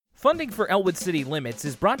Funding for Elwood City Limits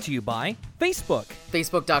is brought to you by Facebook,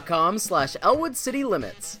 Facebook.com/Elwood City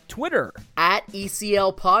Limits, Twitter,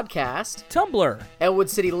 @ECL Podcast, Tumblr,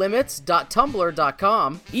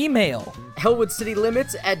 ElwoodCityLimits.tumblr.com, email,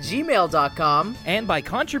 ElwoodCityLimits@gmail.com, and by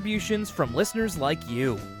contributions from listeners like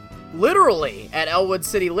you. literally at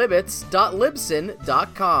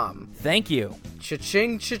ElwoodCityLimits.libsyn.com. Thank you.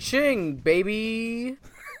 Cha-ching, cha-ching, baby.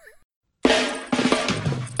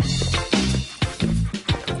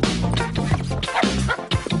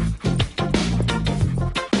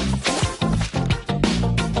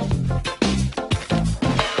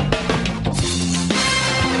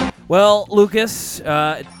 Well, Lucas,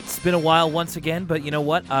 it's been a while once again, but you know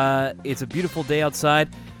what? It's a beautiful day outside.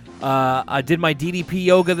 I did my DDP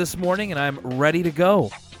yoga this morning, and I'm ready to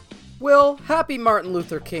go. Will, happy Martin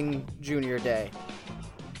Luther King Jr. Day.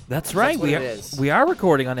 That's right. That's we are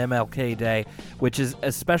recording on MLK Day, which is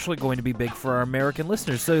especially going to be big for our American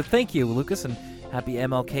listeners. So thank you, Lucas, and happy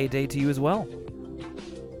MLK Day to you as well.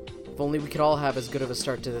 If only we could all have as good of a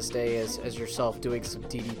start to this day as yourself doing some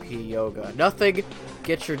DDP yoga. Nothing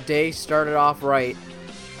gets your day started off right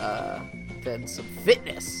than some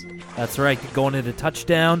fitness. That's right. Going into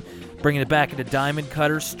touchdown, bringing it back into diamond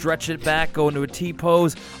cutter, stretch it back, go into a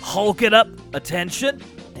T-pose, hulk it up, attention,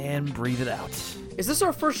 and breathe it out. Is this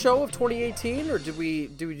our first show of 2018, or did we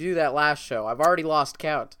do that last show? I've already lost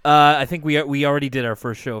count. I think we already did our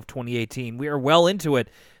first show of 2018. We are well into it.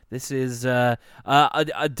 This is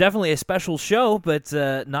definitely a special show, but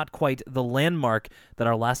not quite the landmark that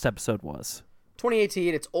our last episode was.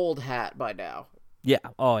 2018, it's old hat by now. Yeah.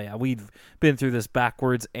 Oh, yeah. We've been through this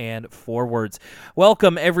backwards and forwards.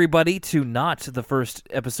 Welcome, everybody, to not the first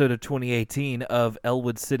episode of 2018 of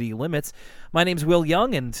Elwood City Limits. My name's Will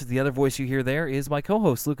Young, and the other voice you hear there is my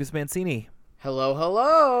co-host, Lucas Mancini. Hello,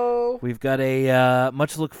 hello. We've got a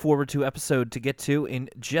much look forward to episode to get to in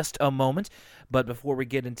just a moment. But before we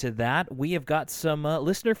get into that, we have got some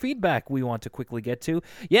listener feedback we want to quickly get to.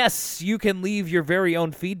 Yes, you can leave your very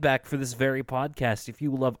own feedback for this very podcast. If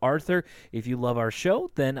you love Arthur, if you love our show,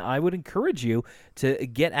 then I would encourage you to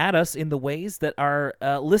get at us in the ways that our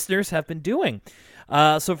listeners have been doing.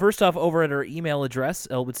 So first off, over at our email address,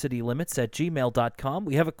 elwoodcitylimits@gmail.com,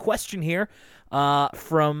 we have a question here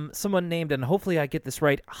from someone named, and hopefully I get this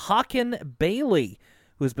right, Hawken Bailey,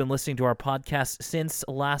 who's been listening to our podcast since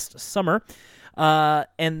last summer.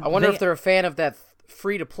 And I wonder if they're a fan of that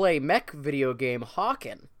free-to-play mech video game,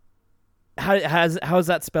 Hawken. How's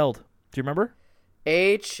that spelled? Do you remember?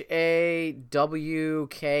 Hawken,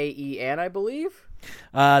 I believe.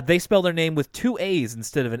 They spell their name with two A's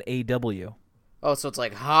instead of an AW. Oh, so it's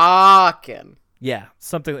like Hawken. Yeah,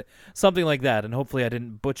 something like that, and hopefully I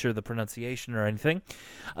didn't butcher the pronunciation or anything.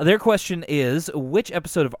 Their question is, which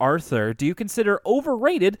episode of Arthur do you consider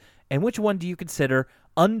overrated, and which one do you consider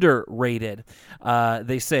underrated?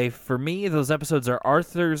 They say, for me, those episodes are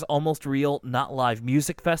Arthur's Almost Real Not Live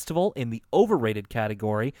Music Festival in the overrated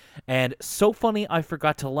category, and So Funny I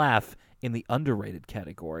Forgot to Laugh in the underrated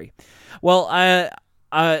category. Well,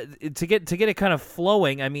 to get it kind of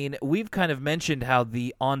flowing, I mean, we've kind of mentioned how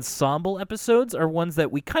the ensemble episodes are ones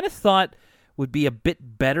that we kind of thought would be a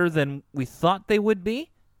bit better than we thought they would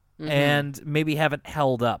be, and maybe haven't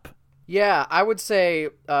held up. Yeah, I would say,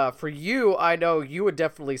 for you, I know you would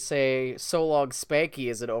definitely say So Long Spanky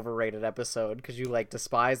is an overrated episode, because you,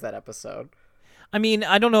 despise that episode. I mean,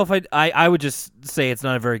 I don't know if I would just say it's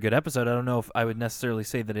not a very good episode. I don't know if I would necessarily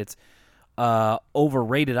say that it's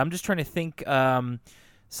overrated. I'm just trying to think,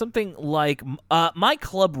 something like My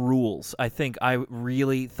Club Rules, I think I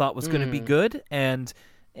really thought was going to be good, and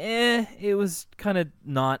it was kind of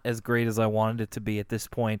not as great as I wanted it to be at this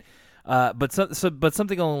point. But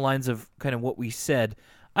something along the lines of kind of what we said.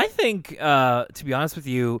 I think, to be honest with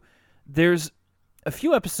you, there's a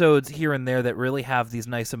few episodes here and there that really have these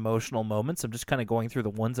nice emotional moments. I'm just kind of going through the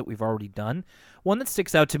ones that we've already done. One that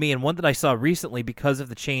sticks out to me, and one that I saw recently because of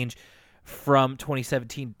the change from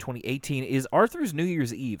 2017 to 2018, is Arthur's New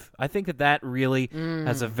Year's Eve. I think that really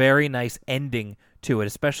has a very nice ending to it,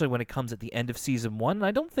 especially when it comes at the end of season 1. And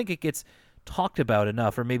I don't think it gets talked about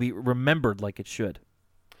enough, or maybe remembered like it should.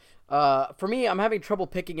 For me, I'm having trouble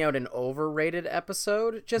picking out an overrated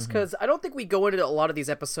episode, just because I don't think we go into a lot of these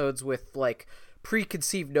episodes with,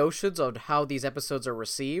 preconceived notions on how these episodes are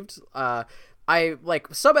received.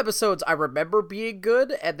 Some episodes I remember being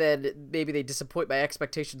good, and then maybe they disappoint my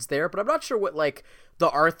expectations there, but I'm not sure what, the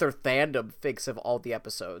Arthur fandom thinks of all the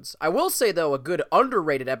episodes. I will say, though, a good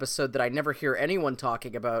underrated episode that I never hear anyone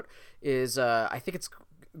talking about is, I think it's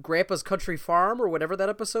Grandpa's Country Farm or whatever that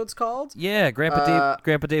episode's called. Yeah, Grandpa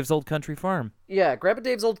Dave's Old Country Farm. Yeah, Grandpa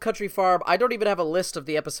Dave's Old Country Farm. I don't even have a list of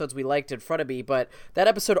the episodes we liked in front of me, but that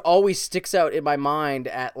episode always sticks out in my mind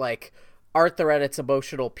at, like, Arthur at its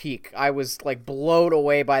emotional peak. I was, like, blown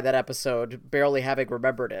away by that episode, barely having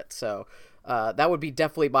remembered it. So that would be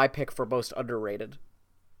definitely my pick for most underrated.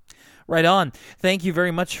 Right on. Thank you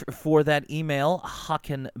very much for that email,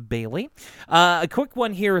 Hakan Bailey. A quick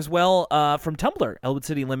one here as well from Tumblr,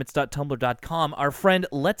 elwoodcitylimits.tumblr.com. Our friend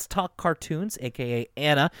Let's Talk Cartoons, a.k.a.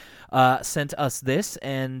 Anna, sent us this,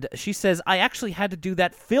 and she says, I actually had to do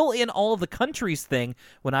that fill in all of the countries thing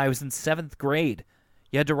when I was in 7th grade.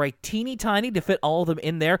 You had to write teeny tiny to fit all of them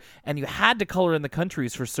in there, and you had to color in the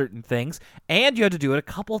countries for certain things, and you had to do it a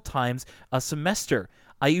couple times a semester.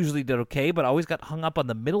 I usually did okay, but I always got hung up on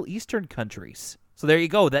the Middle Eastern countries. So there you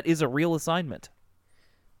go. That is a real assignment.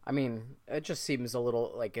 I mean, it just seems a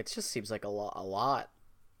little like it just seems like a lot.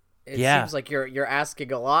 It Yeah. seems like you're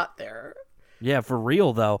asking a lot there. Yeah, for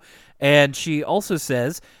real, though. And she also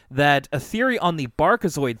says that a theory on the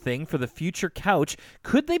Barkazoid thing for the future couch,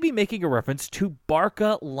 could they be making a reference to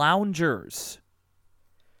Barca loungers?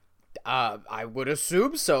 I would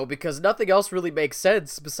assume so, because nothing else really makes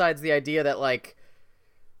sense besides the idea that, like,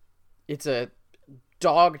 it's a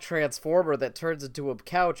dog transformer that turns into a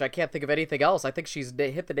couch. I can't think of anything else. I think she's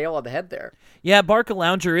hit the nail on the head there. Yeah, Barca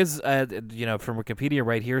lounger is, from Wikipedia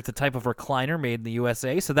right here, it's a type of recliner made in the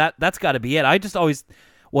USA, so that's got to be it. I just always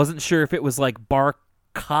wasn't sure if it was like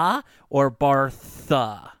Barca or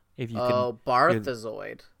Bartha. If you can,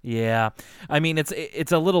 Barthazoid. Yeah, I mean it's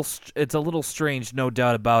a little strange, no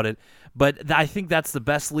doubt about it. But I think that's the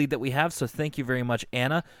best lead that we have. So thank you very much,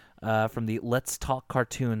 Anna, from the Let's Talk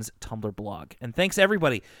Cartoons Tumblr blog, and thanks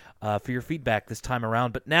everybody for your feedback this time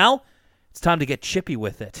around. But now it's time to get chippy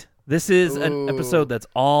with it. This is an episode that's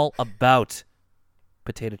all about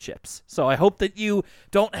potato chips. So I hope that you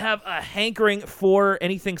don't have a hankering for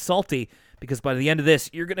anything salty, because by the end of this,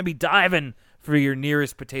 you're going to be diving for your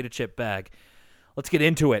nearest potato chip bag. Let's get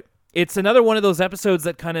into it. It's another one of those episodes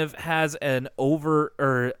that kind of has an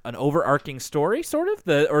overarching story, sort of,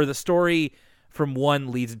 the story from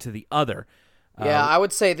one leads into the other. Yeah, I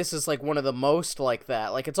would say this is like one of the most like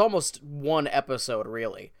that. Like, it's almost one episode,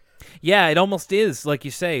 really. Yeah, it almost is, like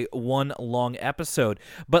you say, one long episode.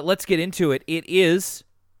 But let's get into it. It is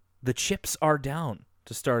The Chips Are Down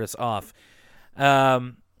to start us off.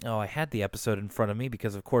 I had the episode in front of me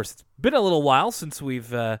because, of course, it's been a little while since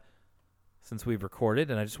we've recorded,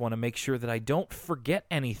 and I just want to make sure that I don't forget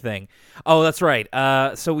anything. Oh, that's right.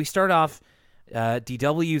 So we start off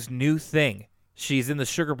DW's new thing. She's in the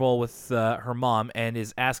Sugar Bowl with her mom and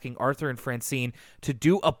is asking Arthur and Francine to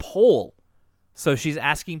do a poll. So she's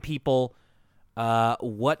asking people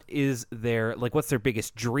what's their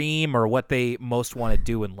biggest dream or what they most want to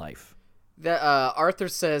do in life. Arthur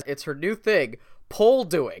says it's her new thing, pole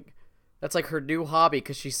doing. That's like her new hobby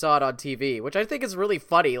because she saw it on TV, which I think is really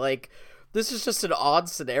funny. Like, this is just an odd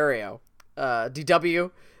scenario.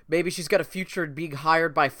 DW, maybe she's got a future in being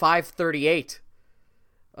hired by 538.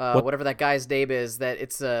 Whatever that guy's name is. That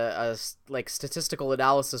it's a like statistical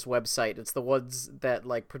analysis website. It's the ones that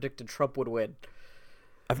like predicted Trump would win.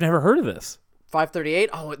 I've never heard of this. 538.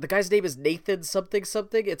 Oh, the guy's name is Nathan something.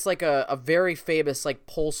 It's like a very famous like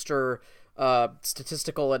pollster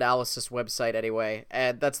statistical analysis website anyway,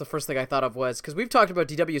 and that's the first thing I thought of was because we've talked about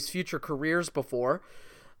DW's future careers before,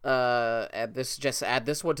 and this just add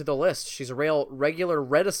this one to the list. She's a regular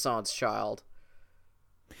Renaissance child.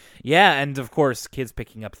 Yeah, and of course, kids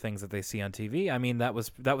picking up things that they see on TV. I mean, that was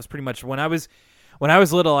pretty much when I was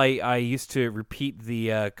little. I used to repeat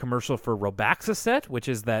the commercial for Robaxacet, which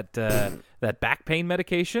is that back pain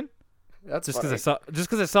medication. That's just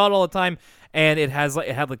because I saw it all the time, and it had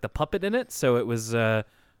the puppet in it, so it was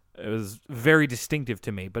very distinctive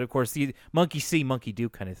to me. But of course, the monkey see, monkey do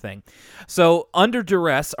kind of thing. So under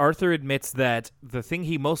duress, Arthur admits that the thing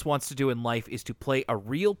he most wants to do in life is to play a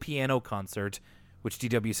real piano concert, which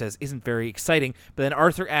DW says isn't very exciting. But then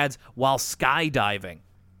Arthur adds while skydiving,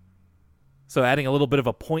 so adding a little bit of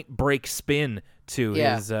a Point Break spin to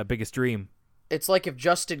his biggest dream. It's like if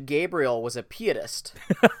Justin Gabriel was a pianist.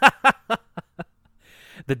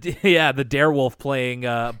 The Darewolf playing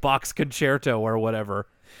Bach's Concerto or whatever.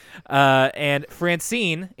 And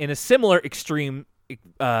Francine, in a similar extreme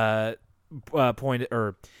point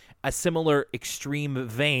or a similar extreme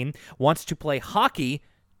vein, wants to play hockey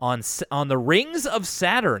on the rings of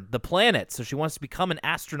Saturn, the planet. So she wants to become an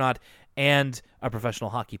astronaut and a professional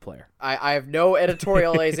hockey player. I have no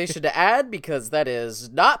editorialization to add because that is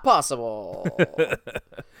not possible.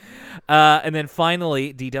 And then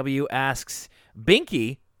finally, DW asks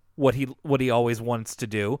Binky what he always wants to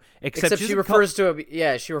do. Except she refers to him.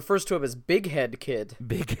 Yeah, she refers to him as Big Head Kid.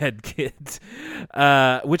 Big Head Kid,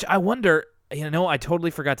 which I wonder. I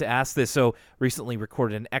totally forgot to ask this. So recently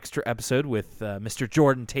recorded an extra episode with Mr.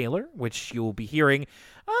 Jordan Taylor, which you'll be hearing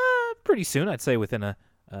pretty soon. I'd say within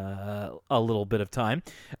a little bit of time.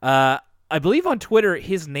 I believe on Twitter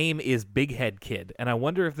his name is Big Head Kid, and I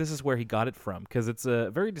wonder if this is where he got it from, because it's a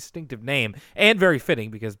very distinctive name and very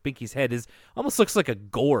fitting, because Binky's head almost looks like a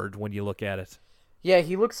gourd when you look at it. Yeah,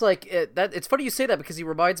 he looks like that. It's funny you say that, because he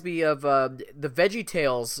reminds me of the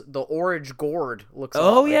VeggieTales. The orange gourd looks.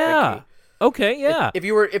 Oh yeah. Binky. Okay, yeah. If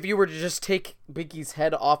you were to just take Binky's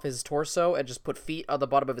head off his torso and just put feet on the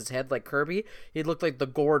bottom of his head like Kirby, he'd look like the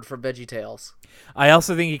gourd from VeggieTales. I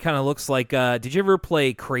also think he kind of looks like. Did you ever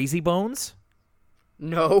play Crazy Bones?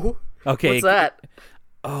 No. Okay. What's that?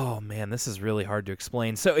 Oh man, this is really hard to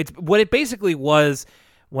explain. So it's what it basically was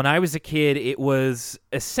when I was a kid. It was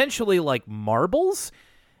essentially like marbles,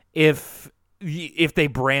 if they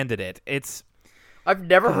branded it. I've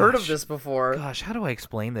never heard of this before. Gosh, how do I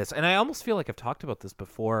explain this? And I almost feel like I've talked about this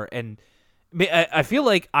before, and I feel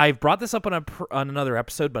like I've brought this up on another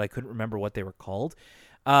episode, but I couldn't remember what they were called.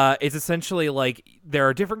 It's essentially like there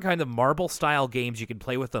are different kinds of marble-style games you can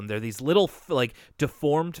play with them. They're these little like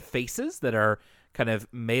deformed faces that are kind of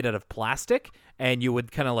made out of plastic, and you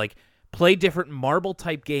would kind of like play different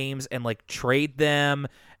marble-type games and like trade them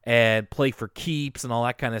and play for keeps and all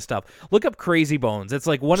that kind of stuff. Look up Crazy Bones. It's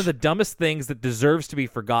like one of the dumbest things that deserves to be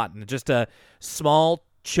forgotten. Just a small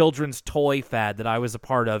children's toy fad that I was a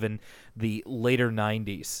part of in the later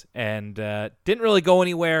 90s, and didn't really go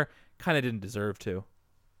anywhere. Kind of didn't deserve to.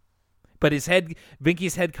 But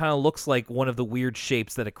Binky's head kind of looks like one of the weird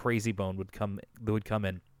shapes that a Crazy Bone would come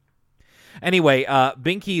in. Anyway,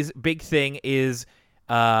 Binky's big thing is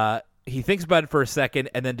he thinks about it for a second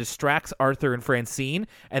and then distracts Arthur and Francine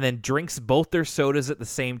and then drinks both their sodas at the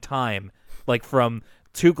same time, like from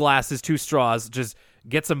 2 glasses, 2 straws, just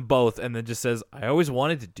gets them both and then just says, I always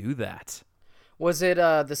wanted to do that. Was it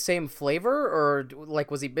the same flavor, or like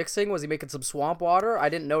was he mixing? Was he making some swamp water? I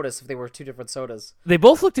didn't notice if they were 2 different sodas. They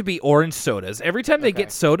both look to be orange sodas. Every time they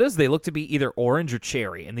get sodas, they look to be either orange or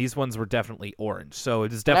cherry, and these ones were definitely orange. So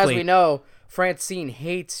it is definitely. As we know, Francine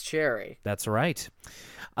hates cherry. That's right.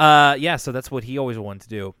 So that's what he always wanted to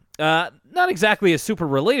do. Not exactly a super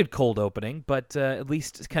related cold opening, but at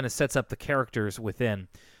least kind of sets up the characters within.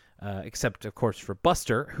 Except, of course, for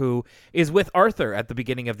Buster, who is with Arthur at the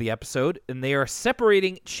beginning of the episode, and they are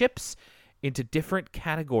separating chips into different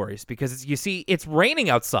categories because, you see, it's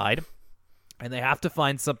raining outside, and they have to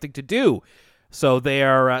find something to do. So they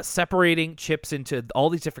are separating chips into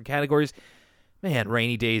all these different categories. Man,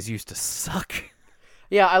 rainy days used to suck.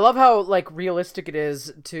 Yeah, I love how like realistic it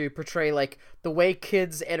is to portray like the way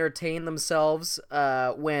kids entertain themselves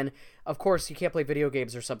when, of course, you can't play video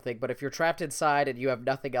games or something, but if you're trapped inside and you have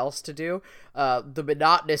nothing else to do, the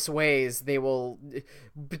monotonous ways they will,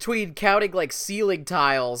 between counting like ceiling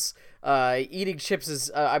tiles, eating chips is,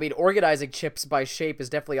 organizing chips by shape is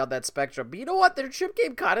definitely on that spectrum. But you know what? Their chip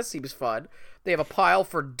game kind of seems fun. They have a pile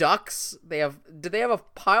for ducks. Did they have a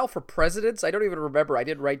pile for presidents? I don't even remember. I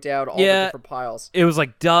didn't write down all the different piles. It was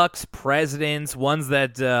like ducks, presidents, ones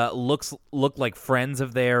that look like friends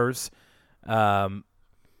of theirs.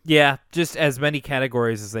 Just as many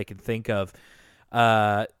categories as they can think of.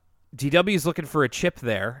 DW's looking for a chip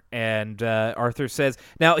there, and Arthur says,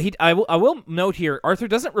 now I will note here, Arthur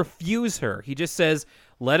doesn't refuse her. He just says,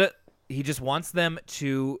 he just wants them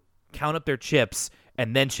to count up their chips,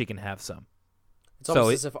 and then she can have some. It's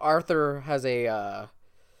almost as if Arthur has a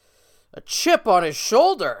chip on his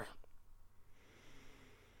shoulder.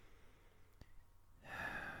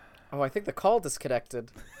 Oh, I think the call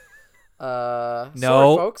disconnected. No,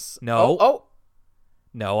 sorry, folks. No. Oh.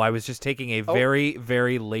 No, I was just taking a very,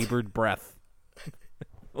 very labored breath.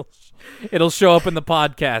 It'll show up in the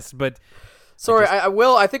podcast, but... Sorry,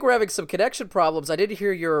 I think we're having some connection problems. I did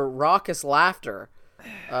hear your raucous laughter.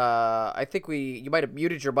 I think you might have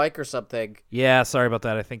muted your mic or something. Yeah, sorry about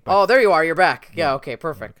that. I think. Oh, there you are. You're back. Yeah. Okay.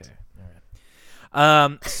 Perfect. Okay. All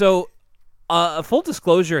right. So, full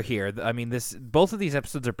disclosure here. I mean, both of these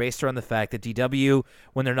episodes are based around the fact that DW,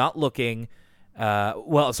 when they're not looking,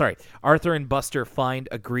 Arthur and Buster find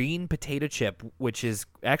a green potato chip, which is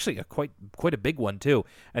actually quite a big one too.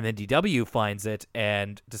 And then DW finds it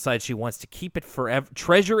and decides she wants to keep it forever,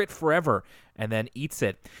 treasure it forever, and then eats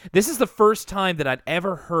it. This is the first time that I'd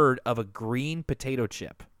ever heard of a green potato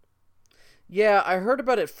chip. Yeah, I heard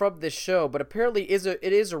about it from this show, but apparently it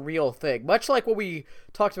is a real thing. Much like when we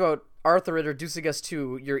talked about Arthur introducing us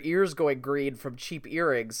to your ears going green from cheap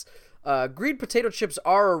earrings. green potato chips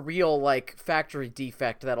are a real like factory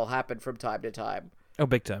defect that'll happen from time to time. Oh,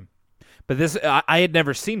 big time. But this, I had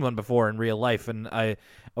never seen one before in real life, and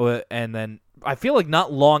then I feel like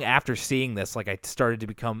not long after seeing this, like I started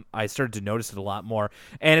to notice it a lot more.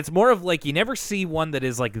 And it's more of like you never see one that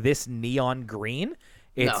is like this neon green.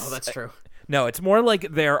 No, that's true. No, it's more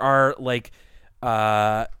like there are like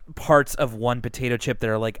parts of one potato chip that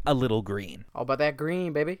are like a little green. All about that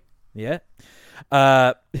green, baby. Yeah.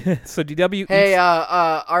 So DW. Hey,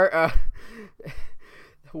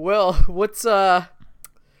 Will, what's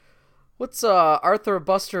Arthur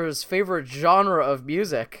Buster's favorite genre of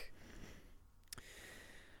music?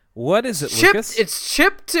 What is it, Lucas? It's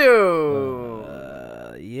chiptune.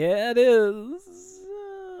 Yeah, it is.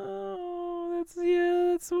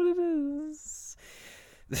 That's what it is.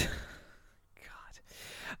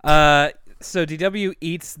 God. So DW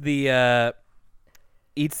eats the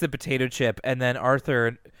potato chip, and then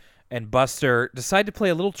Arthur and Buster decide to play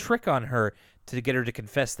a little trick on her to get her to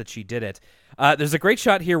confess that she did it. There's a great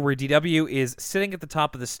shot here where DW is sitting at the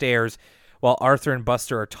top of the stairs while Arthur and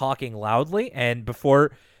Buster are talking loudly, and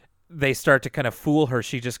before they start to kind of fool her,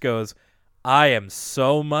 she just goes, "I am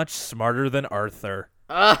so much smarter than Arthur."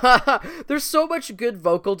 There's so much good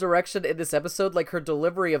vocal direction in this episode, like her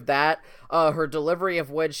delivery of that, her delivery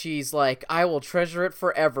of when she's like, "I will treasure it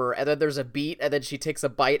forever," and then there's a beat, and then she takes a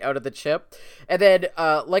bite out of the chip, and then,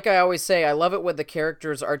 like I always say, I love it when the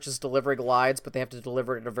characters aren't just delivering lines, but they have to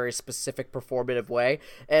deliver it in a very specific performative way,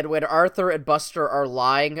 and when Arthur and Buster are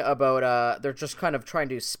lying about, they're just kind of trying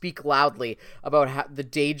to speak loudly about the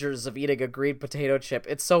dangers of eating a green potato chip,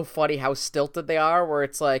 it's so funny how stilted they are, where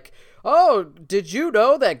it's like, "Oh, did you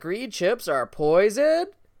know that green chips are poison?"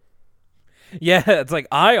 Yeah, it's like,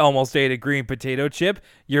 "I almost ate a green potato chip.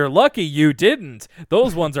 You're lucky you didn't.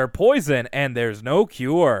 Those ones are poison, and there's no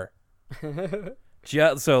cure."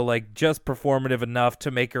 just performative enough to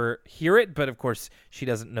make her hear it, but of course she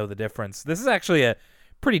doesn't know the difference. This is actually a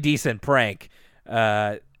pretty decent prank,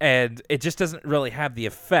 and it just doesn't really have the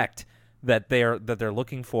effect that they're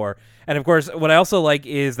looking for. And of course, what I also like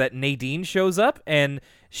is that Nadine shows up, and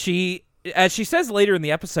she, as she says later in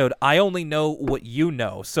the episode, "I only know what you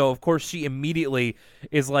know." So of course she immediately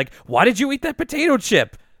is like, "Why did you eat that potato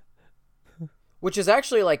chip?" Which is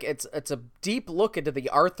actually like, it's a deep look into the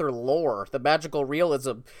Arthur lore, the magical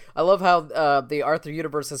realism. I love how the Arthur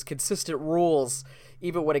universe has consistent rules,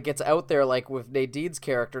 even when it gets out there, like with Nadine's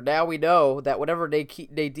character. Now we know that whenever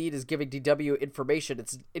Nadine is giving DW information,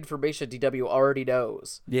 it's information DW already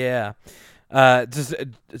knows. Yeah.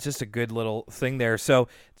 Just a good little thing there. So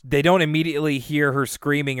they don't immediately hear her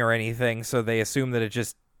screaming or anything, so they assume that it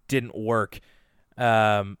just didn't work.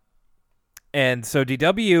 And so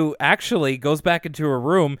DW actually goes back into her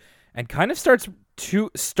room and kind of starts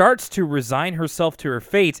to resign herself to her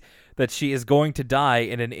fate, that she is going to die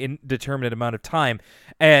in an indeterminate amount of time.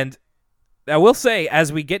 And I will say,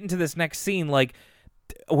 as we get into this next scene, like,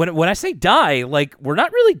 when I say die, like, we're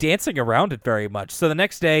not really dancing around it very much. So the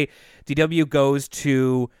next day, DW goes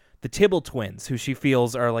to the Tibble twins, who she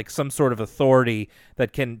feels are like some sort of authority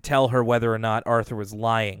that can tell her whether or not Arthur was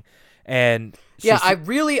lying. And yeah, I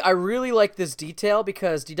really like this detail,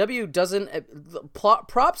 because DW doesn't,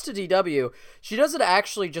 props to DW, she doesn't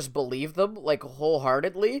actually just believe them like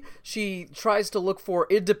wholeheartedly. She tries to look for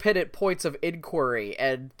independent points of inquiry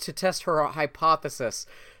and to test her hypothesis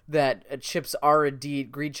that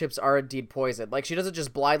green chips are indeed poison. Like, she doesn't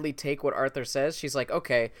just blindly take what Arthur says. She's like,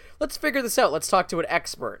 "Okay, let's figure this out. Let's talk to an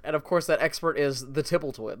expert." And of course that expert is the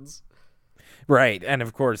Tibble twins. Right, and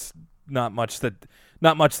of course not much that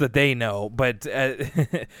they know, but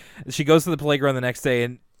she goes to the playground the next day,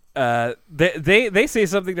 and they say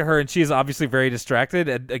something to her, and she's obviously very distracted,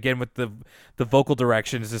 and again with the vocal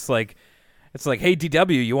direction is just like, it's like, "Hey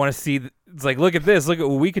DW, you want to see it's like, look at this, look at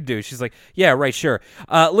what we could do." She's like, "Yeah, right, sure.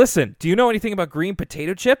 Listen, do you know anything about green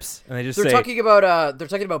potato chips?" And they're talking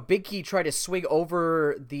about Big Key trying to swing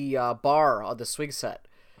over the bar on the swing set.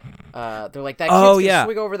 They're like, "That kid's gonna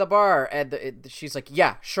swing over the bar," and she's like,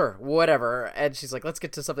 "Yeah, sure, whatever." And she's like, "Let's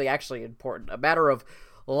get to something actually important, a matter of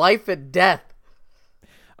life and death."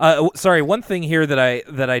 Sorry, one thing here that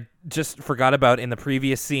I just forgot about in the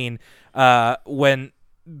previous scene, when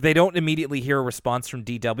they don't immediately hear a response from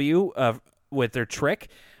DW with their trick,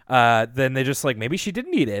 then they're just like, "Maybe she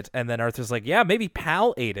didn't eat it." And then Arthur's like, "Yeah, maybe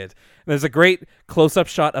Pal ate it." And there's a great close-up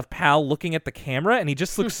shot of Pal looking at the camera, and he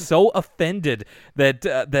just looks so offended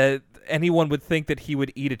that anyone would think that he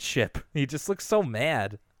would eat a chip. He just looks so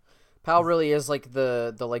mad. Pal really is like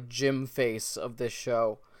the like Jim face of this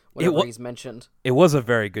show whenever he's mentioned. It was a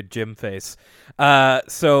very good Jim face.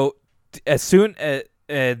 So as soon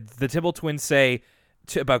the Tibble twins say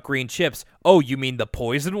about green chips. Oh, you mean the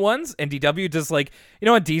poison ones? And DW does like, you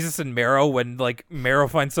know, on Desus and Marrow when like Marrow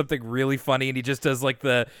finds something really funny and he just does like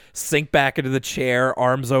the sink back into the chair,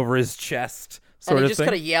 arms over his chest sort and he of just thing.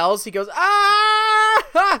 kind of yells. He goes, ah,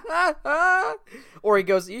 or he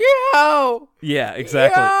goes, yo. Yeah,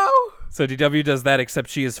 exactly. Yo. So DW does that, except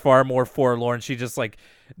she is far more forlorn. She just like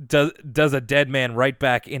does a dead man right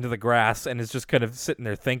back into the grass and is just kind of sitting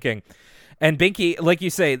there thinking. And Binky, like you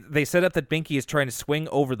say, they set up that Binky is trying to swing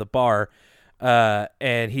over the bar,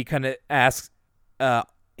 and he kind of asks,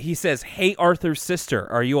 he says, "Hey, Arthur's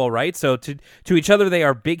sister, are you all right?" So to each other, they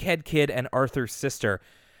are Big Head Kid and Arthur's sister.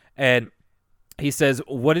 And he says,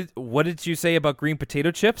 "What did you say about green potato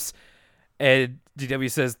chips?" And DW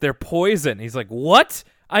says, "They're poison." He's like, "What?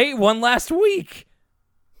 I ate one last week."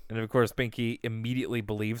 And of course, Binky immediately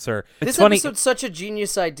believes her. This episode's such a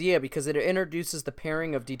genius idea because it introduces the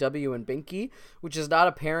pairing of DW and Binky, which is not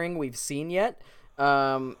a pairing we've seen yet,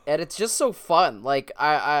 and it's just so fun. Like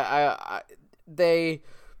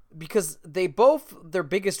because they both, their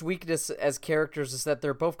biggest weakness as characters is that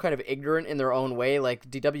they're both kind of ignorant in their own way.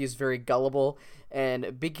 Like DW's very gullible and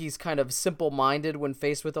Binky's kind of simple-minded when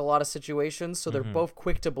faced with a lot of situations, so they're both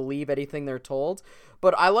quick to believe anything they're told.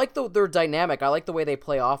 But I like their dynamic. I like the way they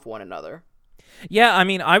play off one another. Yeah, I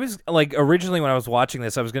mean, I was like, originally when I was watching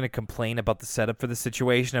this, I was going to complain about the setup for the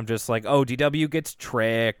situation. I'm just like, oh, DW gets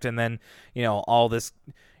tricked, and then, you know, all this,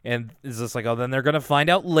 and it's just like, oh, then they're going to find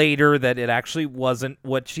out later that it actually wasn't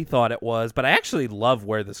what she thought it was. But I actually love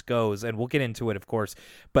where this goes, and we'll get into it, of course.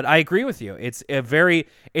 But I agree with you. It's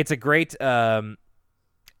a great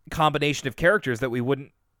combination of characters that we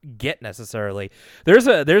wouldn't get necessarily. There's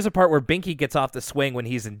a part where Binky gets off the swing when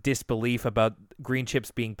he's in disbelief about green chips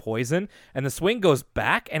being poison, and the swing goes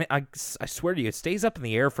back, and I swear to you, it stays up in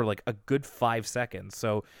the air for like a good 5 seconds.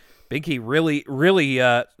 So Binky really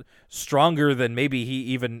stronger than maybe he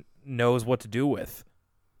even knows what to do with.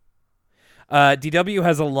 DW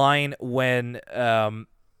has a line when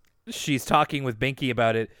she's talking with Binky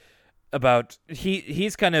about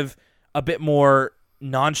he's kind of a bit more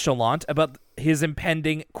nonchalant about his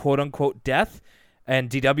impending quote-unquote death, and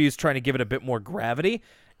DW's trying to give it a bit more gravity,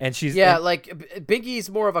 and she's... Yeah, like, Binky's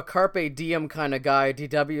more of a carpe diem kind of guy,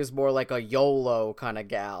 DW's more like a YOLO kind of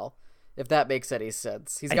gal, if that makes any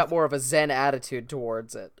sense. He's got more of a zen attitude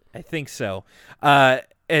towards it. I think so. But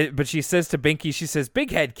she says to Binky, she says,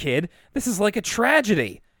 "Big Head Kid, this is like a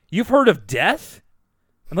tragedy. You've heard of death?"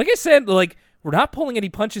 And like I said, like, we're not pulling any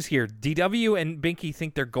punches here. DW and Binky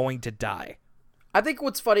think they're going to die. I think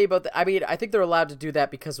what's funny about I think they're allowed to do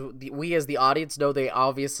that because we as the audience know they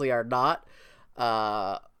obviously are not.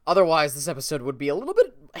 Otherwise, this episode would be a little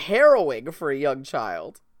bit harrowing for a young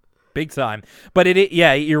child. Big time. But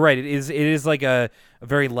yeah, you're right. It is like a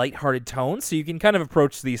very lighthearted tone, so you can kind of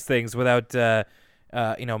approach these things without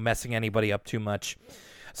messing anybody up too much.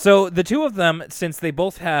 So the two of them, since they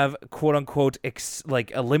both have quote unquote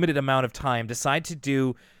like a limited amount of time, decide to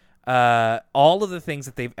do all of the things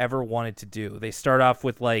that they've ever wanted to do. They start off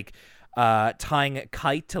with like tying a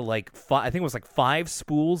kite to like I think it was like 5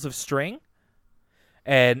 spools of string,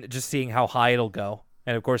 and just seeing how high it'll go.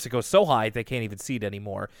 And of course, it goes so high they can't even see it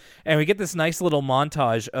anymore. And we get this nice little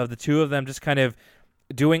montage of the two of them just kind of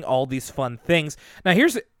doing all these fun things. Now,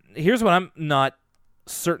 here's what I'm not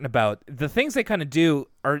certain about. The things they kind of do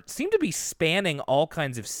seem to be spanning all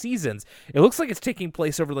kinds of seasons. It looks like it's taking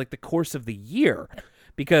place over like the course of the year.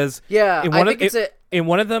 Because in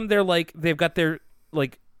one of them, they've got their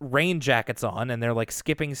like rain jackets on and they're like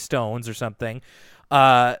skipping stones or something.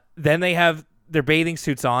 Then they have their bathing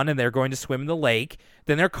suits on and they're going to swim in the lake.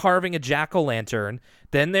 Then they're carving a jack-o'-lantern.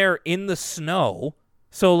 Then they're in the snow.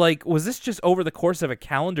 So, like, was this just over the course of a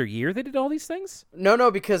calendar year they did all these things?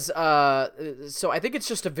 No, because, so I think it's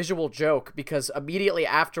just a visual joke, because immediately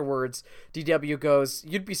afterwards, DW goes,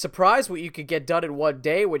 "You'd be surprised what you could get done in one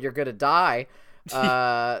day when you're gonna die."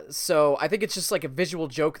 So I think it's just like a visual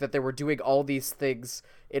joke that they were doing all these things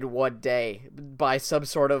in one day by some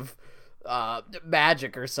sort of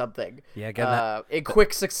magic or something. Yeah, again, in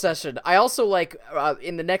quick succession. I also like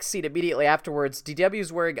in the next scene immediately afterwards,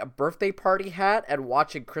 DW's wearing a birthday party hat and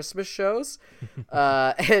watching Christmas shows.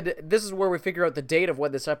 And this is where we figure out the date of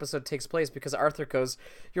when this episode takes place, because Arthur goes,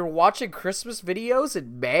 "You're watching Christmas videos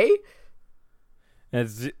in May?" And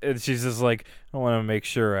she's just like, "I want to make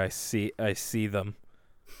sure I see them,"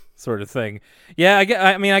 sort of thing. Yeah, I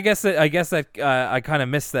guess that I kind of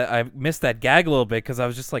missed that. I missed that gag a little bit because I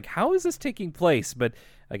was just like, "How is this taking place?" But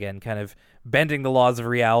again, kind of bending the laws of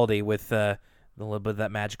reality with a little bit of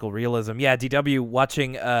that magical realism. Yeah, DW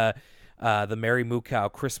watching the Mary Moo Cow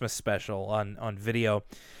Christmas special on video.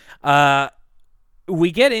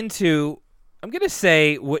 We get into I'm gonna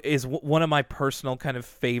say one of my personal kind of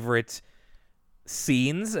favorite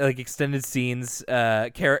scenes, like extended scenes,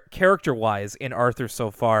 character-wise in Arthur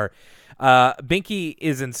so far. Binky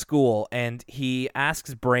is in school, and he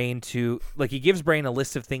asks Brain he gives Brain a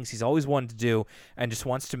list of things he's always wanted to do, and just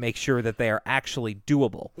wants to make sure that they are actually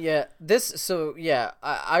doable. Yeah,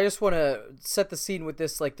 I just want to set the scene with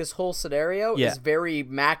this. Like, this whole scenario is very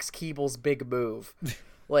Max Keeble's Big Move.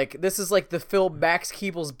 Like, this is like the film Max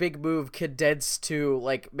Keeble's Big Move condensed to,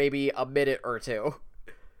 like, maybe a minute or two.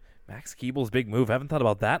 Max Keeble's Big Move. I haven't thought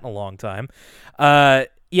about that in a long time.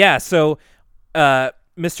 So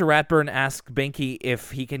Mr. Ratburn asked Binky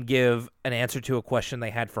if he can give an answer to a question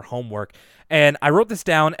they had for homework. And I wrote this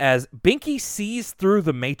down as Binky sees through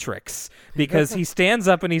the Matrix, because he stands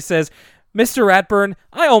up and he says, Mr. Ratburn,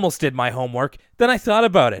 I almost did my homework. Then I thought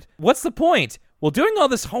about it. What's the point? Will doing all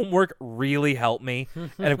this homework really help me?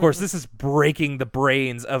 And of course, this is breaking the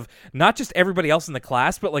brains of not just everybody else in the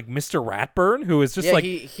class, but like Mr. Ratburn, who is just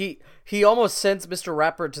he almost sends Mr.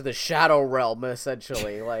 Ratburn to the shadow realm,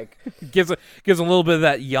 essentially. Like, gives him a little bit of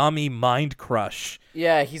that Yami mind crush.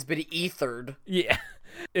 Yeah, he's been ethered. Yeah.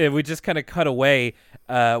 We just kind of cut away.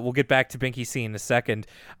 We'll get back to Binky's scene in a second.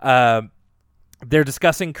 They're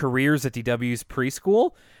discussing careers at DW's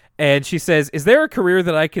preschool. And she says, "Is there a career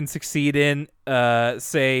that I can succeed in,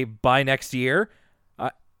 say, by next year?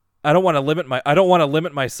 I don't want to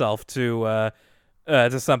limit myself to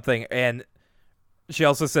something." And she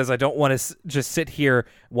also says, "I don't want to just sit here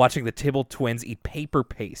watching the Tibble twins eat paper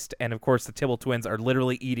paste." And of course, the Tibble twins are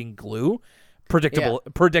literally eating glue.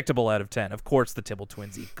 Predictable out of 10. Of course, the Tibble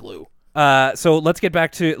twins eat glue. So let's get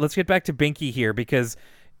back to Binky here, because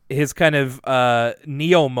his kind of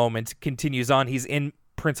Neo moment continues on. He's in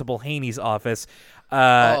Principal Haney's office.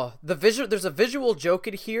 There's a visual joke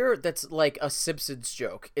in here that's like a Simpsons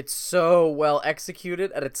joke. It's so well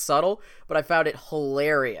executed and it's subtle, but I found it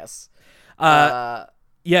hilarious. Go on.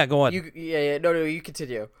 You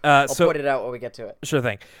continue. I'll point it out when we get to it. Sure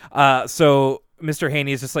thing. So Mr.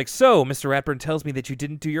 Haney is just like, "So Mr. Ratburn tells me that you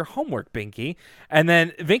didn't do your homework, Binky." And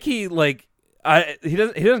then Binky, like, he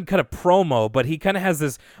doesn't cut a promo, but he kind of has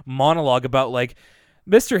this monologue about, like,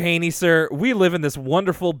 "Mr. Haney, sir, we live in this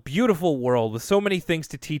wonderful, beautiful world with so many things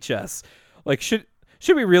to teach us. Like, should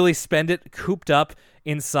we really spend it cooped up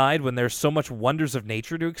inside when there's so much wonders of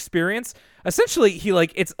nature to experience?" Essentially,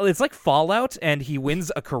 it's like Fallout, and he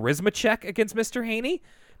wins a charisma check against Mr. Haney,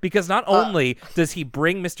 because not only does he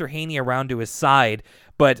bring Mr. Haney around to his side,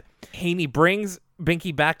 but Haney brings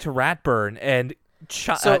Binky back to Ratburn and.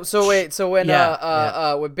 When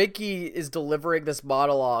Binky is delivering this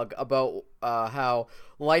monologue about how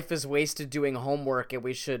life is wasted doing homework and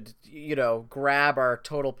we should, grab our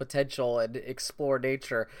total potential and explore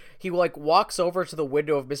nature, he like walks over to the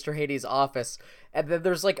window of Mr. Haney's office, and then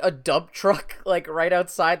there's like a dump truck like right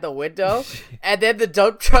outside the window, and then the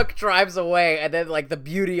dump truck drives away, and then like the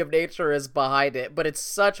beauty of nature is behind it. But it's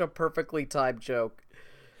such a perfectly timed joke.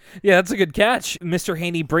 Yeah, that's a good catch. Mr.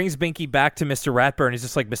 Haney brings Binky back to Mr. Ratburn. He's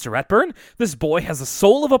just like, "Mr. Ratburn, this boy has the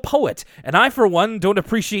soul of a poet, and I, for one, don't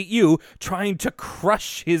appreciate you trying to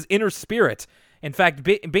crush his inner spirit." In fact,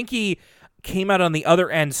 Binky came out on the other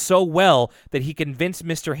end so well that he convinced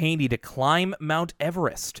Mr. Haney to climb Mount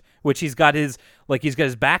Everest, which he's got his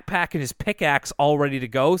backpack and his pickaxe all ready to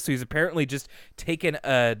go, so he's apparently just taken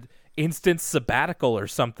an instant sabbatical or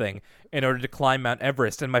something in order to climb Mount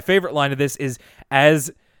Everest. And my favorite line of this is,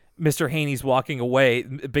 as Mr. Haney's walking away,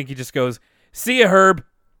 Binky just goes, "See ya, Herb."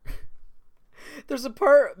 There's a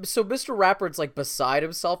part, so Mr. Ratburn's like beside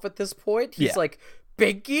himself at this point. He's like,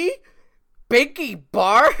 "Binky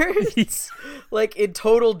Barnes," like in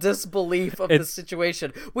total disbelief of the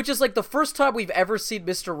situation, which is like the first time we've ever seen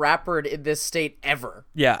Mr. Ratburn in this state ever.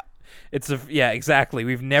 Yeah. Exactly.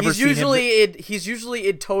 We've never seen him. He's usually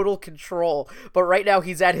in total control, but right now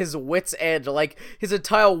he's at his wit's end. Like, his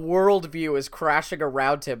entire worldview is crashing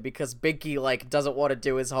around him because Binky like doesn't want to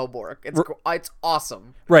do his homework. It's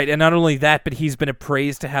awesome. Right, and not only that, but he's been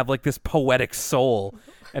appraised to have like this poetic soul,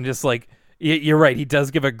 and just like you're right, he does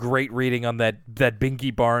give a great reading on that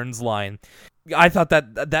Binky Barnes line. I thought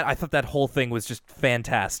that whole thing was just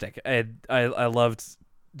fantastic. I loved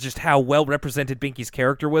just how well represented Binky's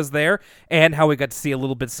character was there, and how we got to see a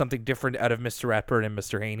little bit something different out of Mr. Ratburn and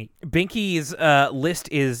Mr. Haney. Binky's list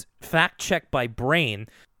is fact-checked by Brain.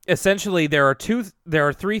 Essentially, there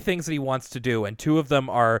are three things that he wants to do, and two of them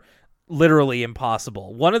are literally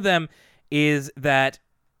impossible. One of them is that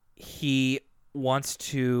he wants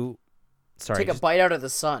to take a bite out of the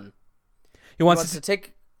sun. He wants to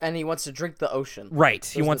take And he wants to drink the ocean. Right.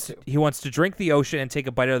 Those are the two. He wants to drink the ocean and take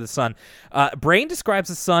a bite out of the sun. Brain describes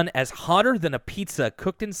the sun as hotter than a pizza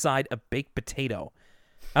cooked inside a baked potato.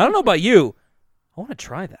 I don't know about you. I want to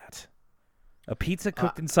try that. A pizza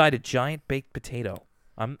cooked inside a giant baked potato.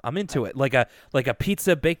 I'm into it. Like a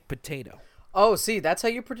pizza baked potato. Oh, see, that's how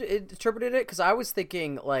you interpreted it? Because I was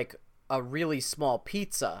thinking like a really small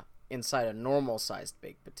pizza inside a normal-sized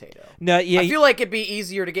baked potato. No, yeah. I feel like it'd be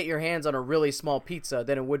easier to get your hands on a really small pizza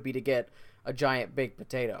than it would be to get a giant baked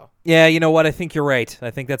potato. Yeah, you know what? I think you're right.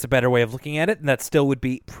 I think that's a better way of looking at it, and that still would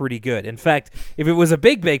be pretty good. In fact, if it was a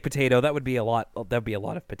big baked potato, that would be a lot. That'd be a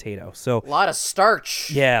lot of potato. So A lot of starch.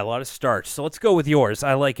 yeah, a lot of starch. So let's go with yours.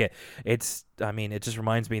 I like it. It just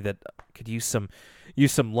reminds me that I could use some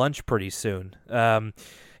lunch pretty soon.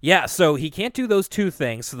 Yeah. So he can't do those two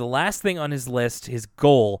things. So the last thing on his list, his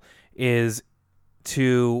goal, is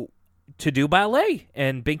to do ballet,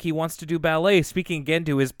 and Binky wants to do ballet, speaking again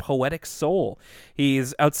to his poetic soul.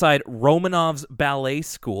 He's outside Romanov's ballet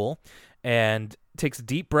school and takes a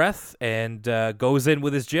deep breath and goes in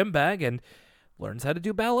with his gym bag and learns how to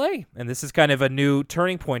do ballet. And this is kind of a new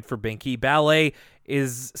turning point for Binky. Ballet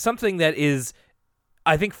is something that is,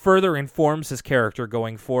 I think, further informs his character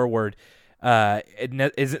going forward.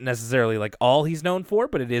 Isn't necessarily like all he's known for,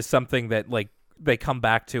 but it is something that like they come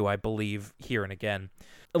back to, I believe, here and again.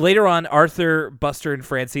 Later on, Arthur, Buster, and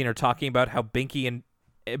Francine are talking about how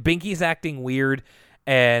Binky's acting weird,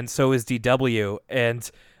 and so is DW. And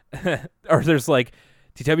Arthur's like,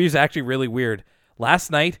 DW's acting really weird. Last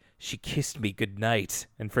night, she kissed me goodnight.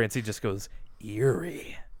 And Francine just goes,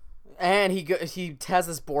 eerie. And he has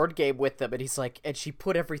this board game with them, and he's like, and she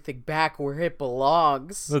put everything back where it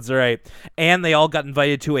belongs. That's right. And they all got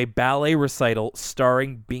invited to a ballet recital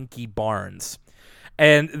starring Binky Barnes.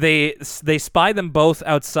 And they spy them both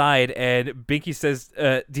outside, and DW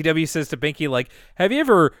says to Binky, like, have you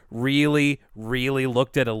ever really, really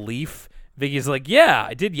looked at a leaf? Binky's like, yeah,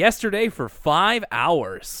 I did yesterday for 5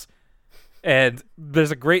 hours. And there's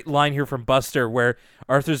a great line here from Buster where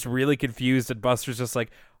Arthur's really confused, and Buster's just like,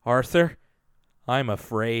 Arthur, I'm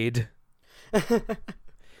afraid. The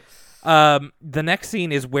next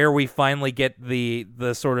scene is where we finally get the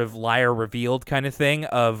sort of liar revealed kind of thing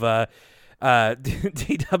of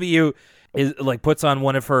DW is like puts on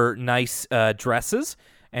one of her nice dresses,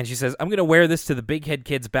 and she says, I'm gonna wear this to the Big Head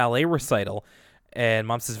Kids ballet recital. And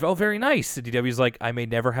Mom says, oh, very nice. And DW's like, I may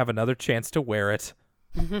never have another chance to wear it.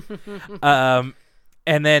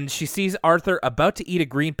 And then she sees Arthur about to eat a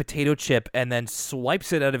green potato chip and then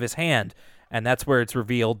swipes it out of his hand. And that's where it's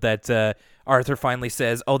revealed that Arthur finally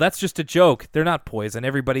says, oh, that's just a joke. They're not poison.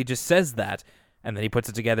 Everybody just says that. And then he puts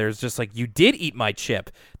it together. It's just like, you did eat my chip.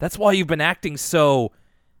 That's why you've been acting so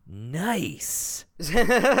nice.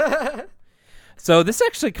 So this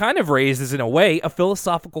actually kind of raises, in a way, a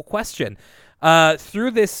philosophical question. Through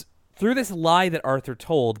this lie that Arthur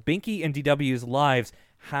told, Binky and DW's lives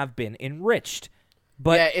have been enriched.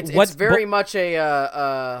 But yeah, it's very much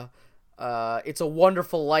a it's a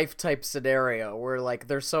wonderful life type scenario where like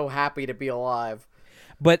they're so happy to be alive.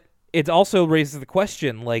 But it also raises the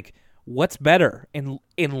question, like, what's better,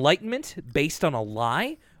 enlightenment based on a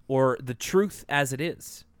lie or the truth as it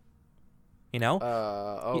is? You know?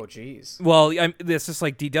 Oh, geez. Well, it's just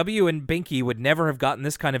like DW and Binky would never have gotten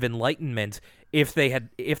this kind of enlightenment if they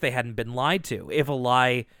hadn't been lied to. If a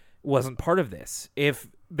lie wasn't part of this, if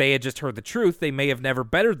they had just heard the truth, they may have never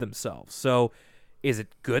bettered themselves. So, is it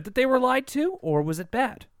good that they were lied to, or was it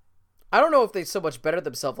bad? I don't know if they so much bettered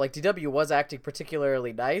themselves. Like, DW was acting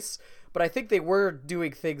particularly nice, but I think they were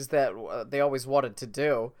doing things that they always wanted to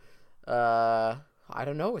do. I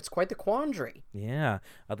don't know. It's quite the quandary. Yeah,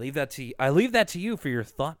 I leave that to you for your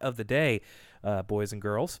thought of the day, boys and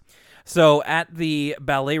girls. So at the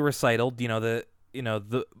ballet recital, the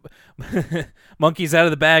monkey's out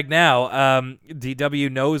of the bag now.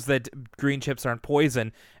 DW knows that green chips aren't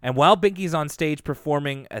poison, and while Binky's on stage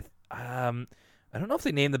performing, I don't know if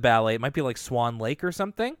they named the ballet. It might be like Swan Lake or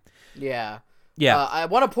something. Yeah. Yeah. I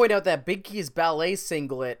want to point out that Binky's ballet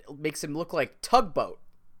singlet makes him look like Tugboat.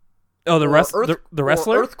 Oh, the wrestler?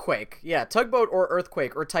 Or Earthquake. Yeah, Tugboat or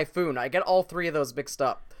Earthquake or Typhoon. I get all three of those mixed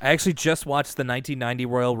up. I actually just watched the 1990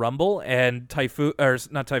 Royal Rumble, and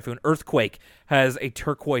Earthquake has a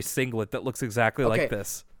turquoise singlet that looks exactly like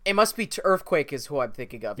this. It must be Earthquake is who I'm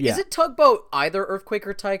thinking of. Yeah. Is it Tugboat either Earthquake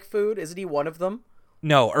or Typhoon? Isn't he one of them?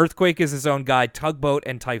 No, Earthquake is his own guy. Tugboat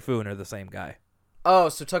and Typhoon are the same guy. Oh,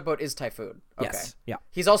 so Tugboat is Typhoon. Okay. Yes. Yeah.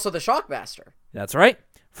 He's also the Shockmaster. That's right.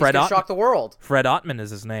 Fred Ottman. Shock the world. Fred Ottman is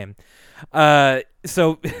his name.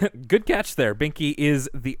 So good catch there. Binky is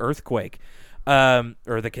the Earthquake,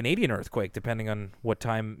 or the Canadian Earthquake, depending on what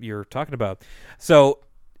time you're talking about. So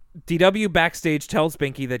DW backstage tells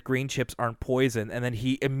Binky that green chips aren't poison, and then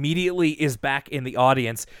he immediately is back in the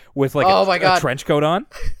audience with like a trench coat on.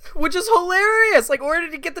 Which is hilarious. Like, where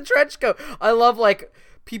did he get the trench coat? I love, like,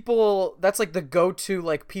 people, that's like the go-to,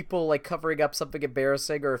 like, people like covering up something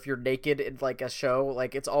embarrassing, or if you're naked in like a show,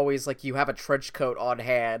 like, it's always like you have a trench coat on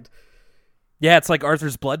hand. Yeah, it's like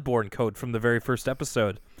Arthur's Bloodborne coat from the very first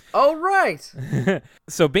episode. Oh, right.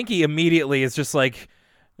 So Binky immediately is just like,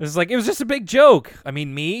 it was just a big joke. I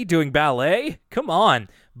mean, me doing ballet? Come on.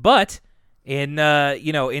 But in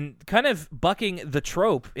in kind of bucking the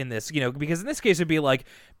trope in this, because in this case it'd be like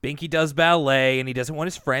Binky does ballet and he doesn't want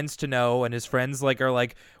his friends to know, and his friends like are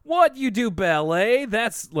like, "What, you do ballet?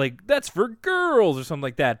 That's for girls," or something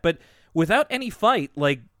like that. But without any fight,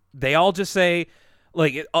 like they all just say,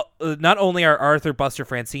 like, not only are Arthur, Buster,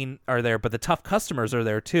 Francine are there, but the tough customers are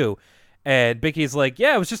there too. And Binky's like,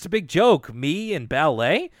 "Yeah, it was just a big joke, me and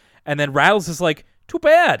ballet." And then Rattles is like, "Too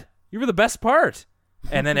bad, you were the best part."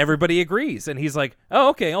 And then everybody agrees, and he's like, "Oh,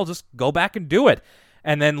 okay, I'll just go back and do it."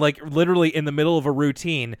 And then, like, literally in the middle of a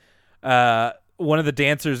routine, one of the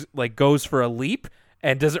dancers like goes for a leap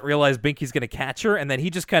and doesn't realize Binky's gonna catch her, and then he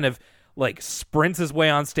just kind of like sprints his way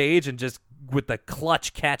on stage and just with the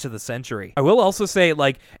clutch catch of the century. I will also say,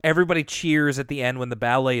 like, everybody cheers at the end when the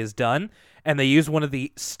ballet is done, and they use one of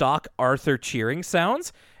the stock Arthur cheering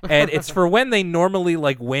sounds, and it's for when they normally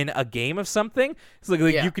like win a game of something. It's like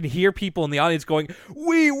you can hear people in the audience going,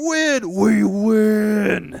 "We win, we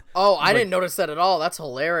win." Oh, I didn't notice that at all. That's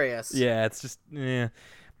hilarious. Yeah, it's just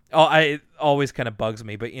it always kind of bugs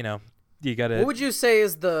me, but you gotta. What would you say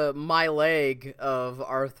is the my leg of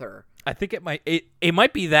Arthur? I think it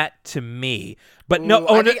might be that to me, but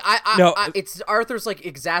it's Arthur's like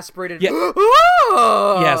exasperated. Yeah,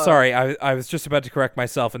 yeah. Sorry, I was just about to correct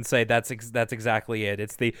myself and say that's exactly it.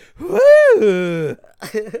 It's the woo.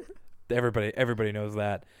 Everybody knows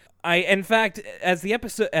that. In fact, as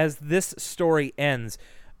this story ends,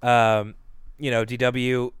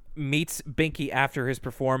 DW meets Binky after his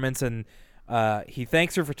performance, and he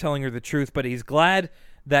thanks her for telling her the truth, but he's glad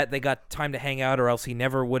that they got time to hang out, or else he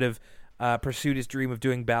never would have pursued his dream of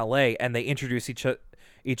doing ballet. And they introduce each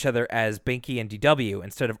other as Binky and DW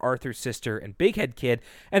instead of Arthur's sister and Big Head Kid.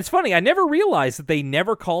 And it's funny, I never realized that they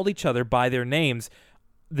never called each other by their names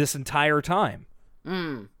this entire time.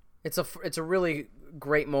 It's a really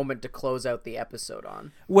great moment to close out the episode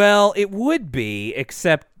on. Well, it would be,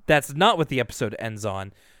 except that's not what the episode ends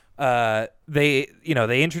on. They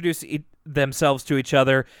introduce themselves to each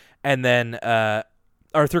other, and then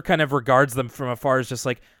Arthur kind of regards them from afar as just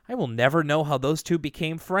like, "I will never know how those two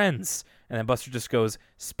became friends." And then Buster just goes,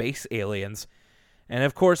 "Space aliens." And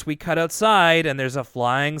of course we cut outside, and there's a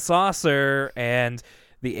flying saucer, and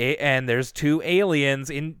there's two aliens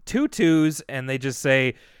in tutus, and they just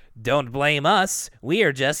say, "Don't blame us, we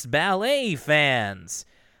are just ballet fans."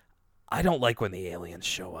 I don't like when the aliens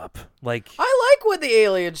show up. Like, I like when the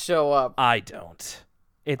aliens show up. I don't.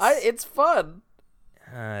 It's fun.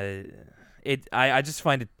 I just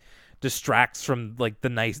find it distracts from like the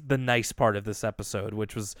nice part of this episode,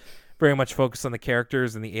 which was very much focused on the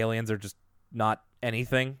characters, and the aliens are just not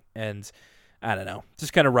anything, and I don't know,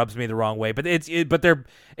 just kind of rubs me the wrong way. But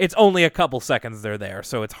it's only a couple seconds they're there,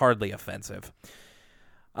 so it's hardly offensive.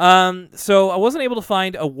 So I wasn't able to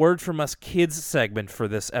find a Word From Us Kids segment for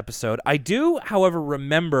this episode. I do, however,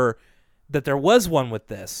 remember that there was one with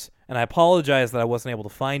this, and I apologize that I wasn't able to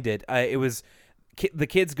find it. It was the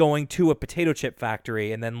kids going to a potato chip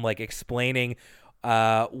factory and then like explaining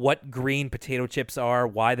what green potato chips are,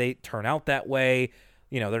 why they turn out that way.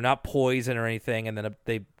 They're not poison or anything, and then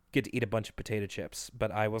they get to eat a bunch of potato chips.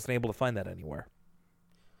 But I wasn't able to find that anywhere.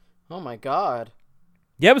 Oh my god.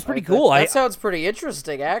 Yeah, it was pretty cool. That sounds pretty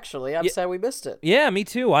interesting, actually. I'm sad we missed it. Yeah, me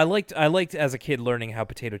too. I liked as a kid learning how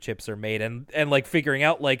potato chips are made, and like figuring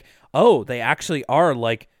out like, oh, they actually are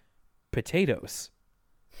like potatoes.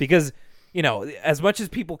 Because, as much as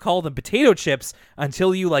people call them potato chips,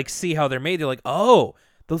 until you like see how they're made, they're like, oh,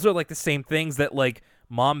 those are like the same things that like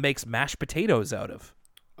mom makes mashed potatoes out of.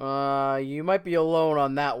 You might be alone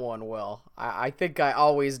on that one, Will. I think I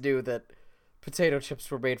always knew that potato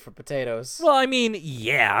chips were made from potatoes. Well, I mean,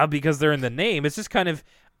 yeah, because they're in the name. It's just kind of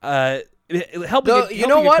helping. You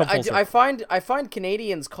know what? I find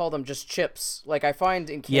Canadians call them just chips. Like, I find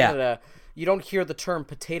in Canada, you don't hear the term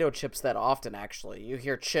potato chips that often. Actually, you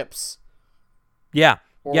hear chips. Yeah.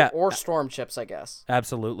 Or storm chips, I guess.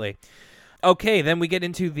 Absolutely. Okay, then we get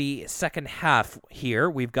into the second half here.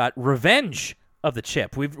 We've got Revenge of the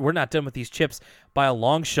Chip. We're not done with these chips by a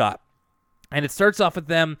long shot. And it starts off with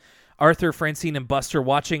them, Arthur, Francine, and Buster,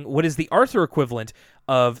 watching what is the Arthur equivalent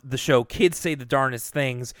of the show Kids Say the Darndest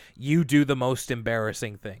Things, you do the most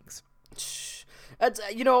embarrassing things. This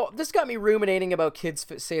got me ruminating about Kids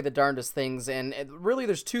Say the Darndest Things, and really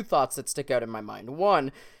there's two thoughts that stick out in my mind.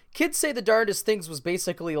 One, Kids Say the Darndest Things was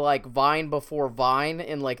basically like Vine before Vine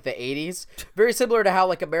in like the 80s. Very similar to how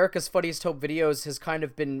like America's Funniest Home Videos has kind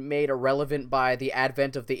of been made irrelevant by the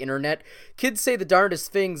advent of the internet. Kids Say the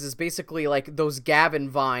Darndest Things is basically like those Gavin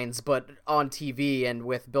Vines, but on TV and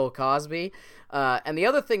with Bill Cosby. And the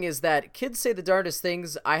other thing is that Kids Say the Darndest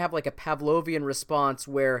Things, I have like a Pavlovian response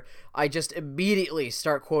where I just immediately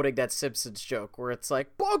start quoting that Simpsons joke where it's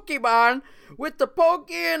like, Pokemon with the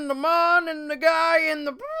pokey and the mon and the guy and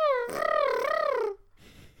the...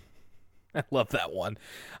 I love that one.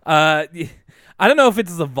 I don't know if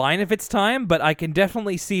it's a Vine of its time, but I can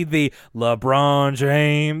definitely see the LeBron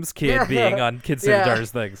James kid being on Kids Say the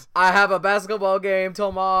Darndest Things. I have a basketball game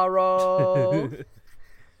tomorrow.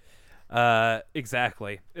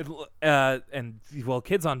 Exactly. And well,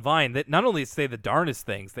 kids on Vine that not only say the darnest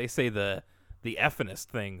things, they say the effinest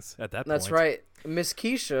things at that point. That's right. Miss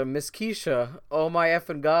Keisha. Oh my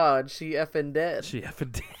effing God, she effing dead. She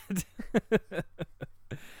effing dead.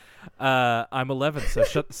 I'm 11,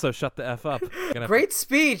 so shut the F up. Great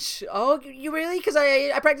speech. Oh, you really? Because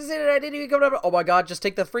I practiced it and I didn't even come up. Oh my God, just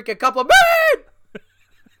take the freaking compliment.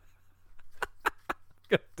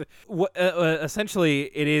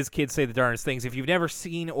 Essentially, it is Kids Say the Darndest Things. If you've never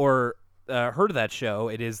seen or heard of that show,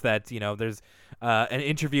 it is that, there's an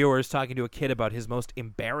interviewer is talking to a kid about his most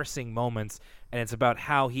embarrassing moments, and it's about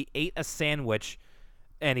how he ate a sandwich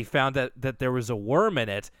and he found that there was a worm in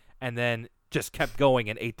it, and then just kept going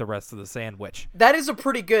and ate the rest of the sandwich. That is a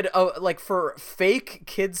pretty good, for fake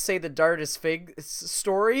Kids Say the Darndest Things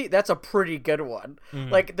story, that's a pretty good one.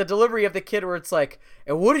 Mm-hmm. Like, the delivery of the kid where it's like,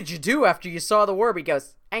 and what did you do after you saw the worm? He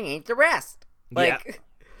goes, I ate the rest. Like,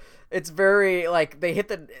 it's very, like,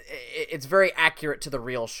 it's very accurate to the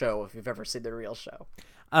real show, if you've ever seen the real show.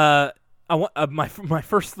 My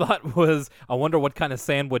first thought was, I wonder what kind of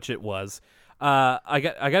sandwich it was. I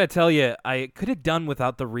got to tell you, I could have done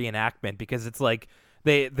without the reenactment, because it's like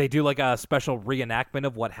they do like a special reenactment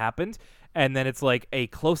of what happened, and then it's like a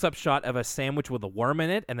close-up shot of a sandwich with a worm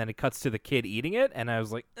in it, and then it cuts to the kid eating it, and I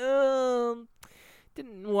was like,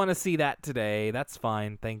 didn't want to see that today. That's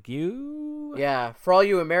fine, thank you. Yeah, for all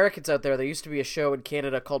you Americans out there, there used to be a show in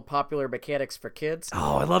Canada called Popular Mechanics for Kids.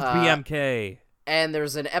 Oh, I love PMK. And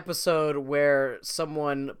there's an episode where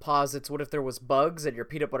someone posits, what if there was bugs in your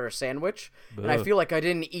peanut butter sandwich? Ugh. And I feel like I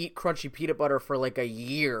didn't eat crunchy peanut butter for like a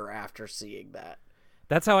year after seeing that.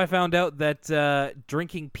 That's how I found out that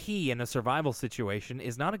drinking pee in a survival situation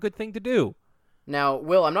is not a good thing to do. Now,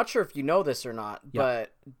 Will, I'm not sure if you know this or not,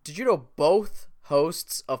 but did you know both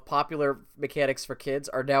hosts of Popular Mechanics for Kids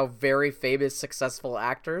are now very famous, successful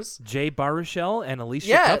actors? Jay Baruchel and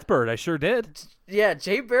Alicia Cuthbert. I sure did. Yeah,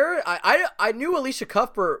 Jay Barrett. I knew Alicia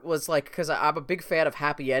Cuthbert was like, because I'm a big fan of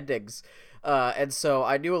happy endings, and so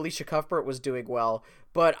I knew Alicia Cuthbert was doing well,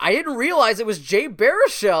 but I didn't realize it was Jay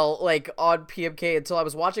Baruchel like on PMK until I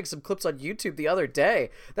was watching some clips on YouTube the other day.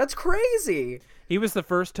 That's crazy. He was the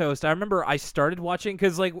first host. I remember I started watching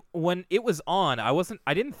because, like, when it was on,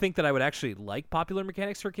 I didn't think that I would actually like Popular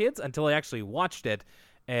Mechanics for Kids until I actually watched it,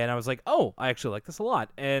 and I was like, oh, I actually like this a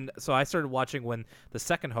lot. And so I started watching when the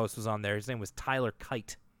second host was on there. His name was Tyler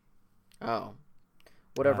Kite. Oh,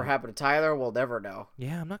 whatever happened to Tyler, we'll never know.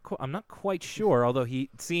 Yeah, I'm not quite sure. Although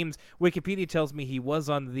Wikipedia tells me he was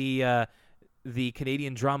on the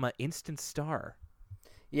Canadian drama Instant Star.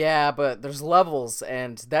 Yeah, but there's levels,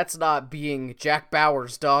 and that's not being Jack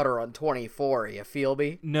Bauer's daughter on 24, you feel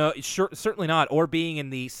me? No, certainly not. Or being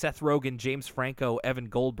in the Seth Rogen, James Franco, Evan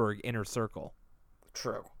Goldberg inner circle.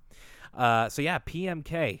 True. So yeah,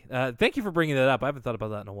 PMK. Thank you for bringing that up. I haven't thought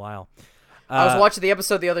about that in a while. I was watching the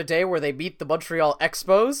episode the other day where they meet the Montreal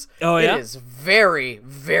Expos. Oh, yeah? It is very,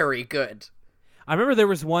 very good. I remember there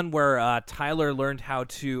was one where Tyler learned how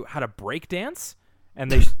to break dance. And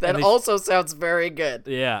that also sounds very good.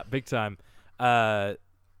 Yeah, big time. And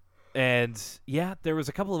yeah, there was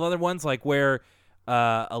a couple of other ones like where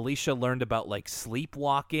Alicia learned about like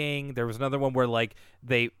sleepwalking. There was another one where like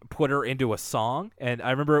they put her into a song, and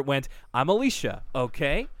I remember it went, "I'm Alicia,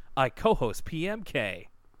 okay? I co-host PMK."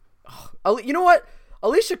 You know what?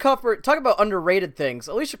 Alicia Cuthbert, talk about underrated things.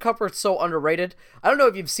 Alicia Cuthbert's so underrated. I don't know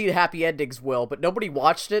if you've seen Happy Endings, Will, but nobody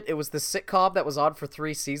watched it. It was the sitcom that was on for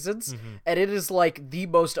 3 seasons, and it is like the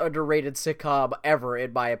most underrated sitcom ever,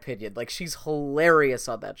 in my opinion. Like, she's hilarious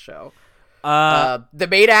on that show. The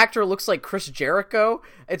main actor looks like Chris Jericho.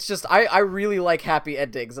 It's just, I really like Happy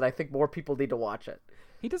Endings, and I think more people need to watch it.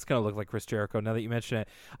 He does kind of look like Chris Jericho now that you mention it.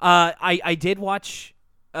 I did watch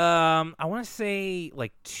I want to say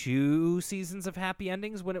like 2 seasons of Happy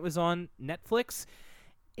Endings when it was on Netflix.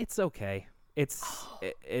 It's okay. It's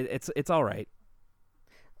all right.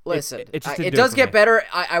 Listen, it just it didn't do does for get me. better.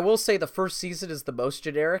 I will say the first season is the most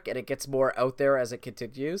generic, and it gets more out there as it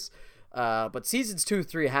continues. But seasons 2,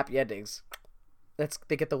 3, Happy Endings,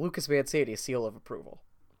 they get the Lucas Mancini seal of approval.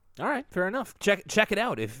 All right, fair enough. Check it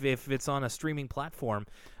out if it's on a streaming platform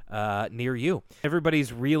near you.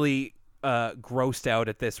 Everybody's really grossed out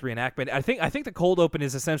at this reenactment. I think the cold open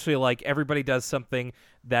is essentially like everybody does something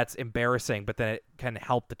that's embarrassing, but then it can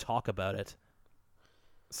help to talk about it.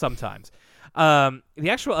 Sometimes. The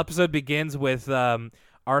actual episode begins with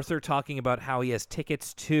Arthur talking about how he has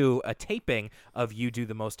tickets to a taping of You Do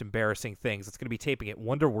the Most Embarrassing Things. It's going to be taping at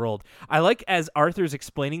Wonderworld. I like as Arthur's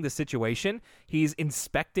explaining the situation, he's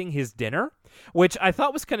inspecting his dinner, which I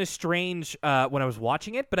thought was kind of strange when I was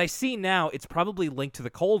watching it, but I see now it's probably linked to the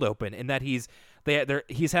cold open in that he's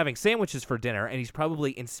having sandwiches for dinner, and he's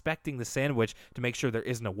probably inspecting the sandwich to make sure there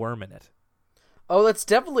isn't a worm in it. Oh, that's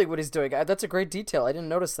definitely what he's doing. That's a great detail. I didn't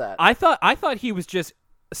notice that. I thought he was just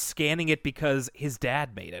scanning it because his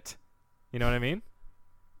dad made it. You know what I mean?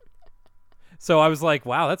 So I was like,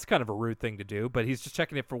 wow, that's kind of a rude thing to do, but he's just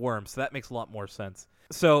checking it for worms, so that makes a lot more sense.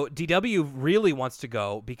 So DW really wants to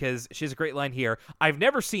go because she has a great line here. I've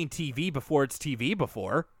never seen TV before it's TV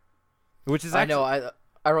before, which is actually... I know.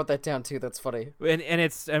 I wrote that down too. That's funny. And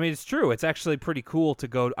it's true. It's actually pretty cool to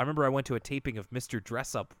go. I remember I went to a taping of Mr.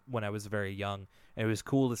 Dress Up when I was very young, and it was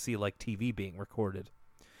cool to see like TV being recorded.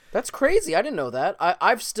 That's crazy. I didn't know that.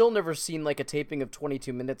 I've still never seen like a taping of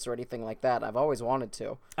 22 minutes or anything like that. I've always wanted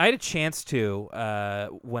to. I had a chance to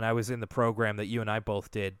when I was in the program that you and I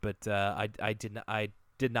both did, but I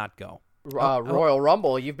did not go. Royal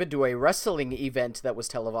Rumble. You've been to a wrestling event that was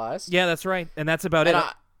televised. Yeah, that's right, and that's about it.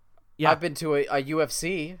 I've been to a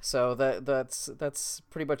UFC, so that's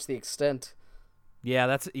pretty much the extent. Yeah,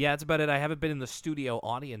 that's about it. I haven't been in the studio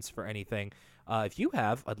audience for anything. If you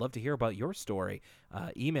have, I'd love to hear about your story.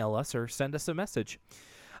 Email us or send us a message.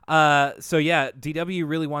 So yeah, DW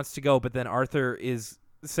really wants to go, but then Arthur is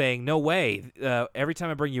saying, no way. Every time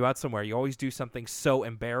I bring you out somewhere, you always do something so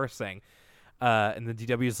embarrassing. And then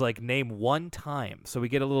DW is like, name one time. So we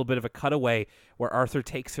get a little bit of a cutaway where Arthur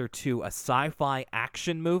takes her to a sci-fi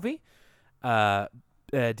action movie.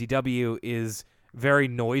 DW is very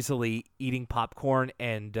noisily eating popcorn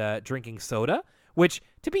and drinking soda, which,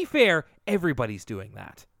 to be fair, everybody's doing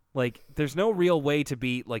that. Like, there's no real way to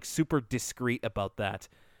be, like, super discreet about that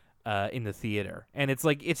in the theater. And it's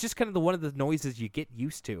like, it's just kind of one of the noises you get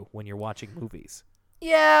used to when you're watching movies.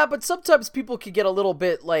 Yeah, but sometimes people can get a little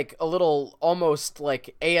bit, like, almost,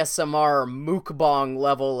 like, ASMR mukbang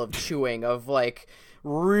level of chewing, of, like,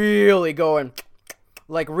 really going,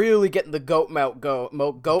 like, really getting the goat mouth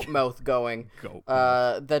going.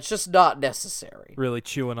 That's just not necessary. Really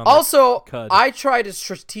chewing on Also, the cud. I try to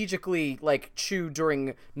strategically, like, chew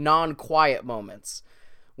during non-quiet moments.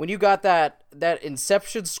 When you got that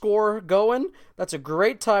Inception score going, that's a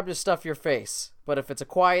great time to stuff your face. But if it's a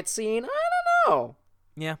quiet scene, I don't know.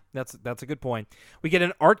 Yeah, that's a good point. We get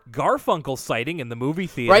an Art Garfunkel sighting in the movie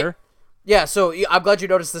theater. Right? Yeah, so I'm glad you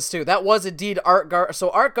noticed this too. That was indeed Art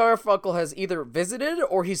Garfunkel has either visited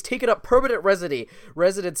or he's taken up permanent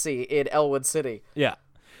residency in Elwood City. Yeah.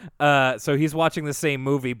 So he's watching the same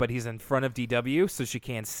movie, but he's in front of DW, so she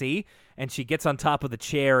can't see. And she gets on top of the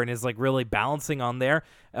chair and is like really balancing on there.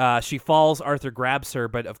 She falls. Arthur grabs her,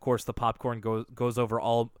 but of course the popcorn goes over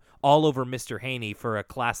all over Mr. Haney for a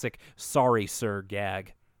classic "sorry, sir"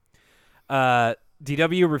 gag.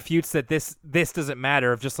 DW refutes that this doesn't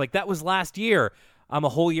matter. Of just like, that was last year. I'm a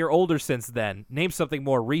whole year older since then. Name something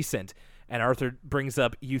more recent. And Arthur brings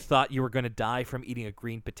up, you thought you were going to die from eating a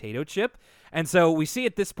green potato chip. And so we see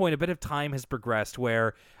at this point a bit of time has progressed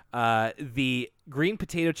where the green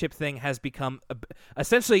potato chip thing has become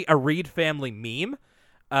essentially a Reed family meme.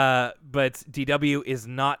 But DW is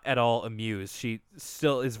not at all amused. She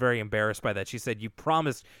still is very embarrassed by that. She said, you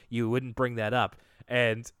promised you wouldn't bring that up.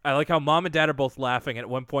 And I like how Mom and Dad are both laughing. At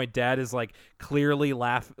one point, Dad is like clearly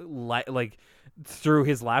like through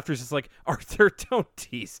his laughter, just like, Arthur, don't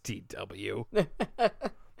tease DW.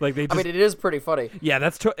 Like they just, I mean, it is pretty funny. Yeah,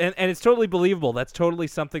 that's and it's totally believable. That's totally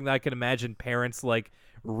something that I can imagine parents like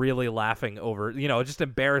really laughing over. You know, just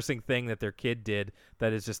embarrassing thing that their kid did.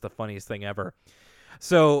 That is just the funniest thing ever.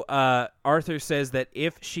 So Arthur says that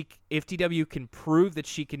if DW can prove that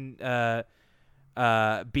she can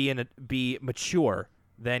be mature,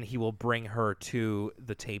 then he will bring her to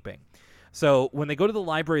the taping. So when they go to the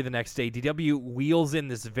library the next day, DW wheels in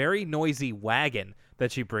this very noisy wagon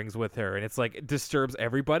that she brings with her, and it's like it disturbs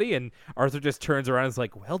everybody. And Arthur just turns around and is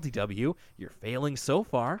like, "Well, DW, you're failing so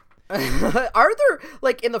far." Arthur,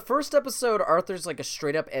 like in the first episode, Arthur's like a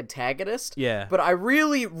straight up antagonist. Yeah. But I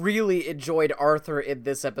really, really enjoyed Arthur in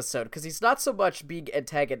this episode because he's not so much being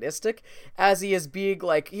antagonistic as he is being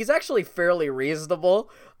like, he's actually fairly reasonable.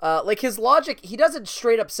 Like his logic, he doesn't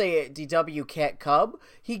straight up say DW can't come.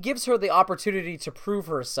 He gives her the opportunity to prove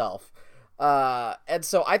herself. And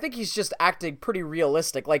so I think he's just acting pretty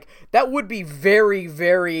realistic. Like, that would be very,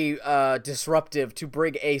 very disruptive to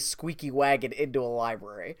bring a squeaky wagon into a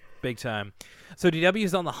library. Big time. So DW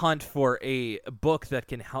is on the hunt for a book that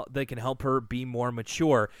can help her be more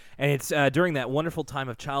mature, and it's during that wonderful time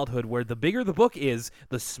of childhood where the bigger the book is,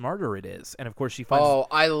 the smarter it is. And of course, she finds. Oh,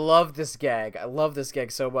 I love this gag. I love this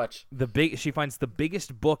gag so much. She finds the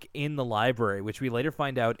biggest book in the library, which we later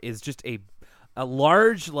find out is just a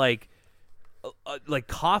large like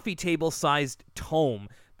coffee table sized tome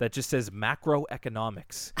that just says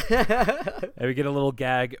macroeconomics. And we get a little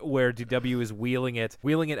gag where DW is wheeling it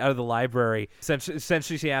out of the library.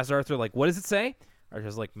 Essentially she asks Arthur, like, what does it say?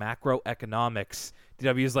 Arthur's like, macroeconomics.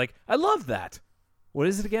 DW is like, I love that. What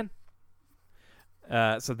is it again?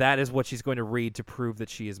 So that is what she's going to read to prove that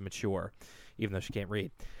she is mature, even though she can't read.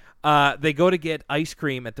 They go to get ice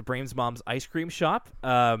cream at the Brains Mom's ice cream shop.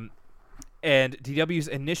 And DW's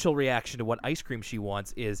initial reaction to what ice cream she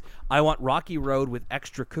wants is, I want Rocky Road with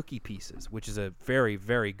extra cookie pieces, which is a very,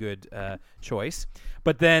 very good choice.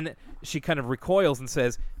 But then she kind of recoils and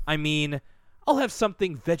says, I mean, I'll have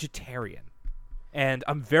something vegetarian. And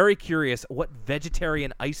I'm very curious what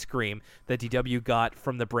vegetarian ice cream that DW got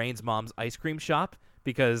from the Brains Mom's ice cream shop,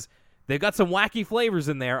 because they've got some wacky flavors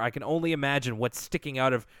in there. I can only imagine what's sticking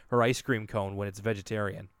out of her ice cream cone when it's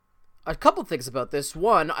vegetarian. A couple things about this.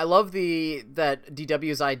 One, I love that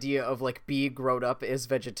DW's idea of like being grown up is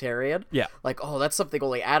vegetarian. Yeah. Like, oh, that's something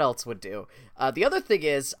only adults would do. The other thing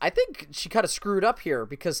is, I think she kind of screwed up here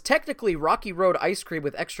because technically Rocky Road ice cream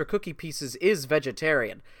with extra cookie pieces is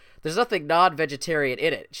vegetarian. There's nothing non-vegetarian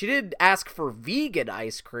in it. She didn't ask for vegan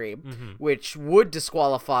ice cream, which would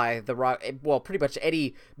disqualify pretty much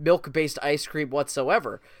any milk-based ice cream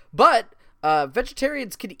whatsoever. But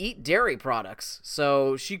vegetarians can eat dairy products,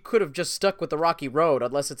 so she could have just stuck with the Rocky Road,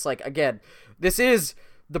 unless it's like, again, this is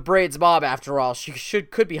the Brains Mom after all. She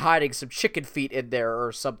could be hiding some chicken feet in there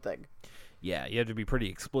or something. Yeah, you have to be pretty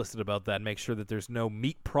explicit about that and make sure that there's no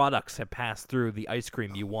meat products that pass through the ice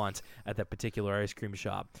cream you want at that particular ice cream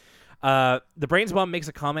shop. The Brains Mom makes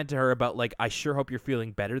a comment to her about, like, I sure hope you're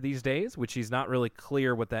feeling better these days, which she's not really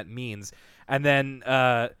clear what that means. And then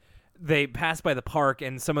they pass by the park,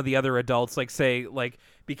 and some of the other adults say,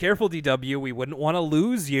 be careful, DW, we wouldn't want to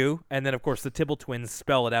lose you. And then, of course, the Tibble twins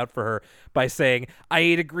spell it out for her by saying, I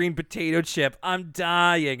ate a green potato chip. I'm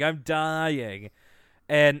dying.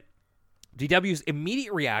 And DW's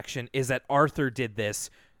immediate reaction is that Arthur did this.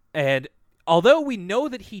 And although we know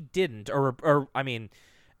that he didn't,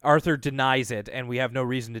 Arthur denies it, and we have no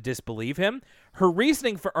reason to disbelieve him, her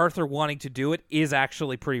reasoning for Arthur wanting to do it is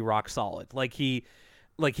actually pretty rock solid.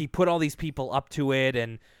 He put all these people up to it,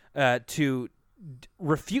 and to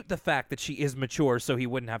refute the fact that she is mature so he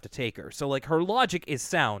wouldn't have to take her. So, her logic is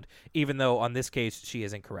sound, even though on this case she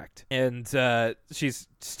is incorrect. And she's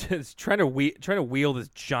trying to wheel this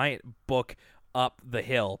giant book up the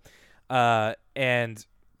hill. And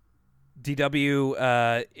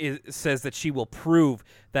DW says that she will prove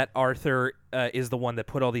that Arthur is the one that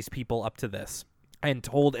put all these people up to this and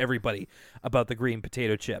told everybody about the green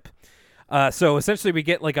potato chip. So essentially we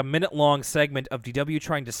get a minute-long segment of DW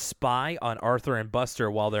trying to spy on Arthur and Buster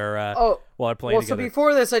while they're playing together. So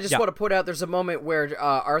before this, I just want to point out there's a moment where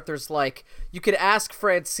Arthur's like, you could ask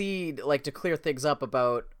Francine to clear things up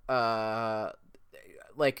about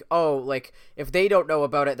if they don't know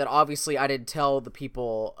about it, then obviously I didn't tell the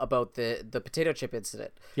people about the potato chip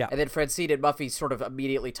incident. Yeah. And then Francine and Muffy sort of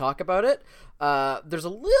immediately talk about it. There's a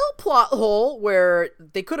little plot hole where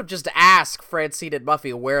they could have just asked Francine and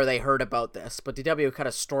Muffy where they heard about this, but DW kind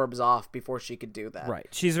of storms off before she could do that. Right.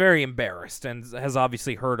 She's very embarrassed and has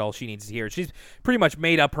obviously heard all she needs to hear. She's pretty much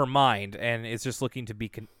made up her mind and is just looking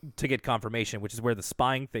to get confirmation, which is where the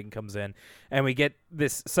spying thing comes in. And we get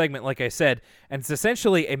this segment, like I said, and it's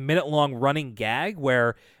essentially a minute-long running gag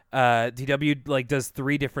where DW does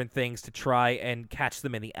 3 different things to try and catch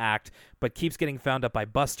them in the act, but keeps getting found up by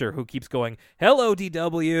Buster, who keeps going, "Hello,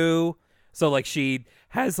 DW." So she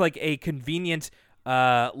has a convenient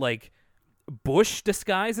bush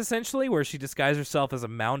disguise, essentially, where she disguises herself as a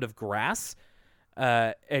mound of grass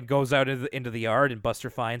and goes out into the yard, and Buster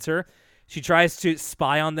finds her. She tries to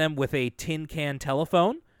spy on them with a tin can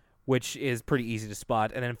telephone, which is pretty easy to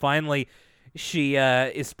spot, and then finally she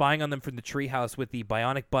is spying on them from the treehouse with the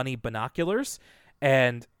Bionic Bunny binoculars,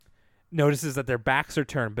 and notices that their backs are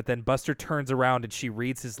turned. But then Buster turns around and she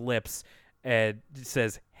reads his lips and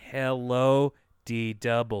says, "Hello,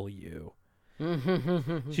 DW."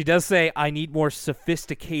 She does say, "I need more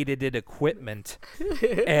sophisticated equipment."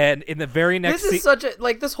 And in the very next this is such a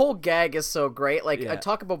this whole gag is so great. I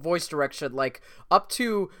talk about voice direction, up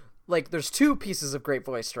to there's two pieces of great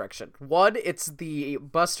voice direction. One, it's the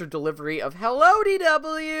Buster delivery of "Hello,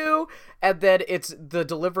 DW," and then it's the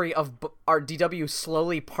delivery of our DW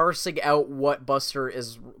slowly parsing out what Buster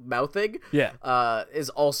is mouthing. Is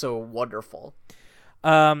also wonderful.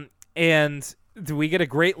 And we get a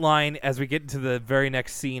great line as we get into the very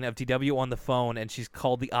next scene of DW on the phone, and she's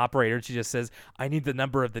called the operator, and she just says, "I need the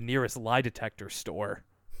number of the nearest lie detector store."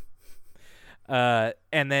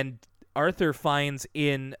 And then Arthur finds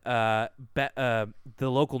in the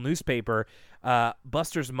local newspaper,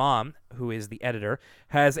 Buster's mom, who is the editor,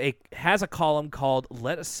 has a column called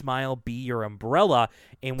 "Let a Smile Be Your Umbrella,"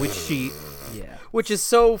 in which she which is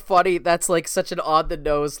so funny. That's such an on the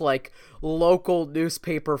nose local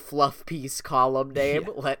newspaper fluff piece column name.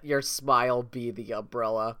 Let your smile be the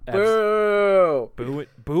umbrella. Boo!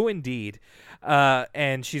 Boo indeed.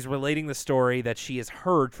 And she's relating the story that she has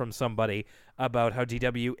heard from somebody about how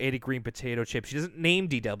DW ate a green potato chip. She doesn't name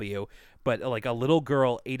DW, but a little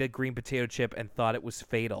girl ate a green potato chip and thought it was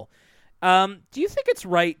fatal. Do you think it's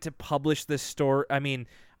right to publish this story? I mean,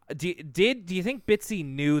 do you think Bitsy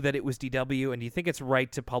knew that it was DW, and do you think it's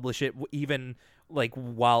right to publish it even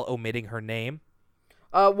while omitting her name?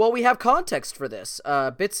 Well, we have context for this.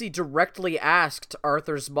 Bitsy directly asked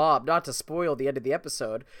Arthur's mom, not to spoil the end of the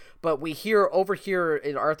episode, but we overhear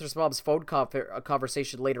in Arthur's mom's phone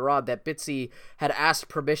conversation later on that Bitsy had asked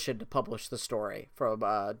permission to publish the story from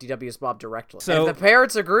DW's mom directly. So, if the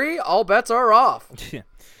parents agree, all bets are off.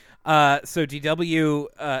 So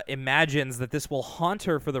DW imagines that this will haunt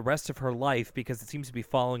her for the rest of her life because it seems to be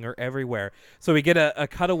following her everywhere. So we get a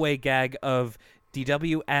cutaway gag of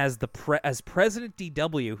DW as as President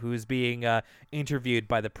DW, who is being interviewed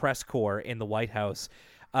by the press corps in the White House,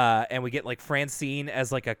 and we get Francine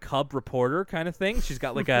as a cub reporter kind of thing. She's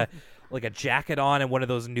got a jacket on and one of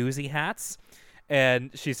those newsy hats,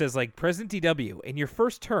 and she says "President DW, in your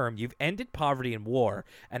first term, you've ended poverty and war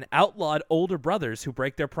and outlawed older brothers who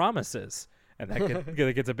break their promises." And that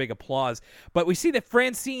gets a big applause. But we see that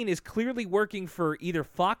Francine is clearly working for either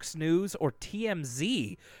Fox News or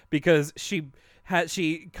TMZ, because she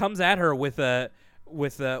comes at her with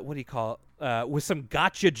what do you call it? With some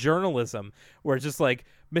gotcha journalism, where it's just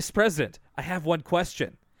 "Miss President, I have one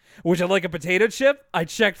question. Would you like a potato chip? I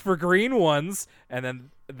checked for green ones," and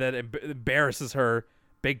then that embarrasses her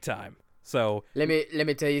big time. So let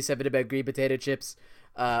me tell you something about green potato chips.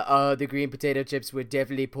 The green potato chips were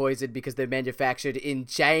definitely poisoned because they're manufactured in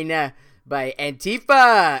China by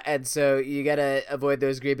Antifa, and so you gotta avoid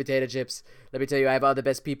those green potato chips. Let me tell you, I have all the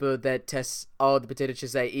best people that test all the potato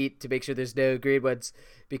chips I eat to make sure there's no green ones,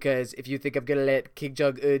 because if you think I'm gonna let Kim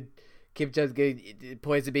Jong-un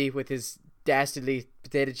poison me with his dastardly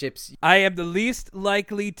potato chips, I am the least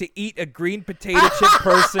likely to eat a green potato chip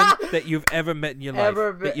person that you've ever met in your life.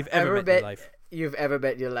 You've ever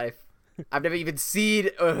met in your life. I've never even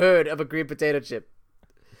seen or heard of a green potato chip.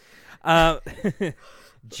 And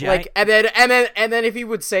then if he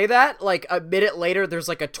would say that, a minute later, there's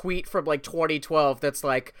a tweet from 2012 that's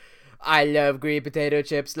 "I love green potato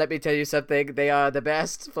chips. Let me tell you something. They are the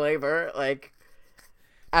best flavor."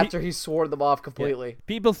 After he swore them off completely. Yeah.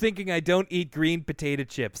 People thinking I don't eat green potato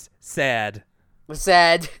chips. Sad.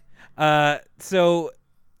 So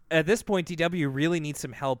at this point, DW really needs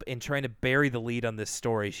some help in trying to bury the lead on this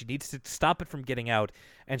story. She needs to stop it from getting out,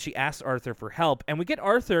 and she asks Arthur for help. And we get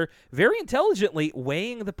Arthur very intelligently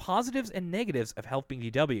weighing the positives and negatives of helping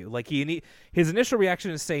DW. His initial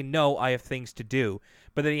reaction is to say, "No, I have things to do."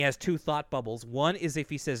 But then he has two thought bubbles. One is if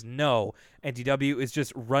he says no, and DW is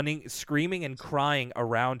just running, screaming and crying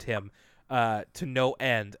around him to no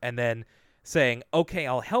end, and then saying, "Okay,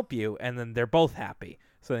 I'll help you," and then they're both happy.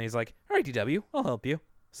 So then he's like, "All right, DW, I'll help you."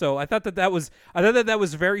 So I thought that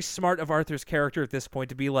was very smart of Arthur's character at this point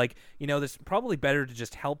to be it's probably better to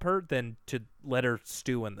just help her than to let her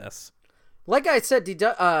stew in this. Like I said,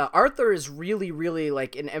 Arthur is really, really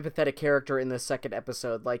an empathetic character in the second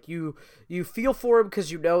episode. You feel for him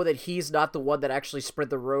because you know that he's not the one that actually spread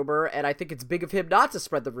the rumor, and I think it's big of him not to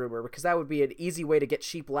spread the rumor, because that would be an easy way to get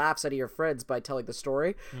cheap laughs out of your friends by telling the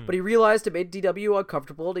story. But he realized it made DW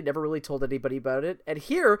uncomfortable, and he never really told anybody about it. And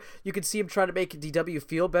here, you can see him trying to make DW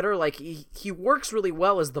feel better. He works really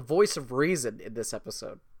well as the voice of reason in this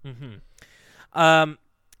episode. Mm-hmm.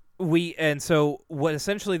 So what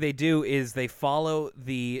essentially they do is they follow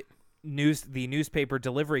the newspaper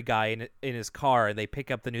delivery guy in his car, and they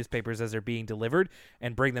pick up the newspapers as they're being delivered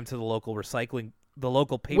and bring them to the local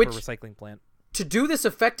paper recycling plant. To do this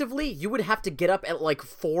effectively, you would have to get up at like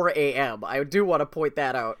 4 a.m. I do want to point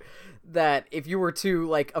that out. That if you were to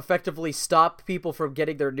like effectively stop people from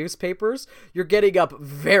getting their newspapers, you're getting up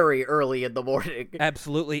very early in the morning.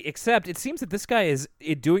 Absolutely, except it seems that this guy is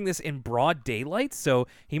doing this in broad daylight, so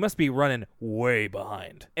he must be running way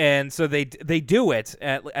behind. And so they do it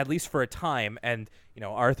at least for a time, and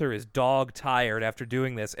Arthur is dog tired after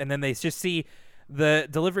doing this, and then they just see the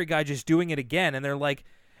delivery guy just doing it again, and they're like,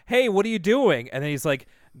 "Hey, what are you doing?" And then he's like,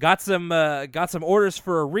 got some orders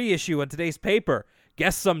for a reissue on today's paper.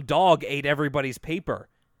 Guess some dog ate everybody's paper.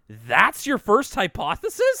 That's your first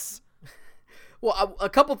hypothesis? Well, a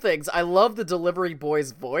couple things. I love the delivery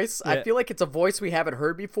boy's voice. Yeah. I feel like it's a voice we haven't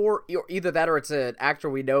heard before. Either that or it's an actor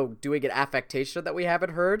we know doing an affectation that we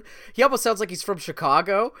haven't heard. He almost sounds like he's from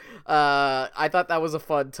Chicago. I thought that was a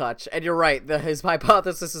fun touch. And you're right. His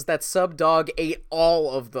hypothesis is that some dog ate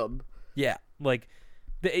all of them. Yeah. Like,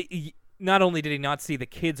 not only did he not see the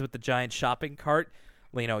kids with the giant shopping cart,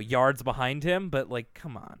 yards behind him, but like,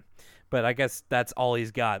 come on. But I guess that's all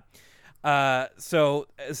he's got. So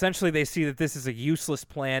essentially they see that this is a useless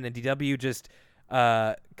plan, and DW just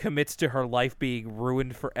commits to her life being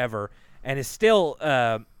ruined forever, and is still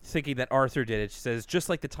thinking that Arthur did it. She says, just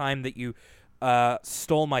like the time that you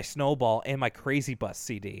stole my Snowball and my Crazy Bus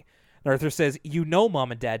CD. And Arthur says,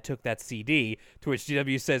 Mom and Dad took that CD, to which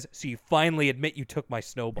DW says, so you finally admit you took my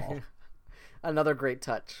Snowball. Another great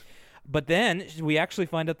touch. But then we actually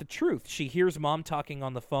find out the truth. She hears Mom talking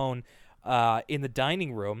on the phone in the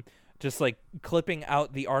dining room, just like clipping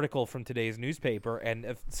out the article from today's newspaper,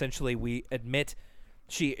 and essentially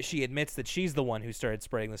she admits that she's the one who started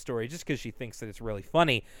spreading the story just because she thinks that it's really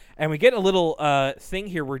funny. And we get a little thing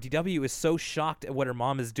here where DW is so shocked at what her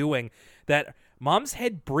mom is doing that Mom's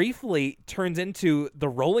head briefly turns into the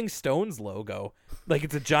Rolling Stones logo. Like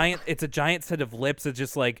it's a giant set of lips. It's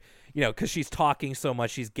just like, because she's talking so much,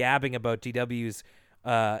 she's gabbing about DW's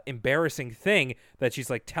embarrassing thing that she's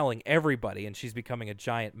like telling everybody, and she's becoming a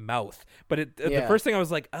giant mouth. But the first thing I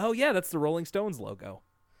was like, oh yeah, that's the Rolling Stones logo.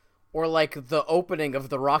 Or like the opening of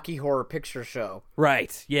the Rocky Horror Picture Show.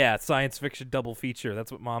 Right. Yeah, science fiction double feature.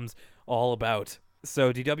 That's what Mom's all about.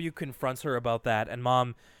 So DW confronts her about that, and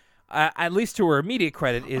Mom, at least to her immediate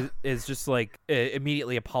credit, is just like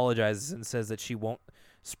immediately apologizes and says that she won't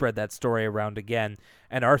spread that story around again.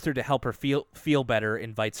 And Arthur, to help her feel better,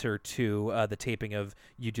 invites her to the taping of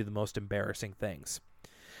You Do the Most Embarrassing Things.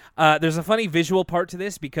 There's a funny visual part to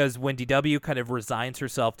this, because when DW kind of resigns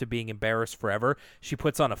herself to being embarrassed forever, she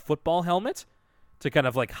puts on a football helmet to kind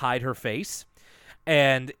of like hide her face.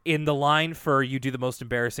 And in the line for You Do the Most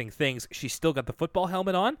Embarrassing Things, she's still got the football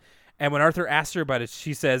helmet on. And when Arthur asks her about it,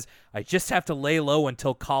 she says, I just have to lay low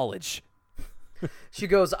until college. She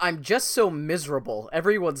goes, I'm just so miserable.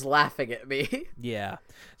 Everyone's laughing at me. Yeah,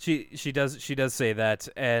 she does say that.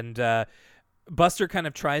 And Buster kind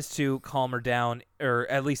of tries to calm her down, or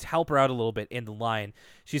at least help her out a little bit in the line.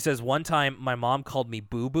 She says, one time my mom called me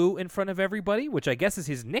Boo Boo in front of everybody, which I guess is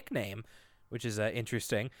his nickname, which is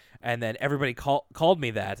interesting. And then everybody called me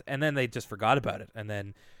that, and then they just forgot about it. And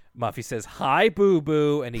then Muffy says, hi, Boo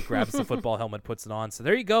Boo, and he grabs the football helmet, puts it on. So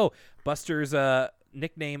there you go. Buster's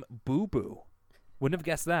nickname, Boo Boo. Wouldn't have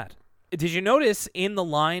guessed that. Did you notice in the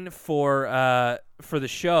line for the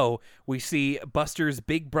show, we see Buster's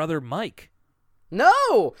big brother, Mike?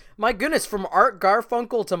 No! My goodness, from Art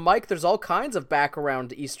Garfunkel to Mike, there's all kinds of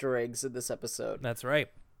background Easter eggs in this episode. That's right.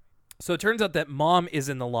 So it turns out that Mom is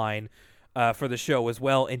in the line for the show as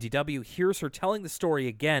well, and DW hears her telling the story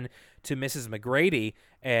again to Mrs. McGrady,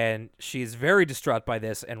 and she's very distraught by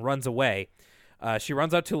this and runs away. She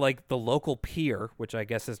runs out to like the local pier, which I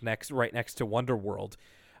guess is right next to Wonderworld,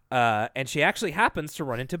 and she actually happens to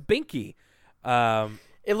run into Binky.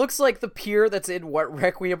 It looks like the pier that's in What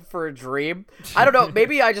Requiem for a Dream. I don't know.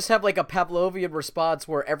 Maybe I just have like a Pavlovian response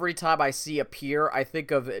where every time I see a pier, I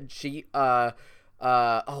think of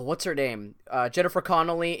what's her name? Jennifer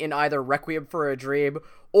Connelly in either Requiem for a Dream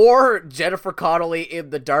or Jennifer Connelly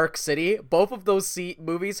in The Dark City. Both of those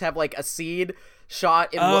movies have like a scene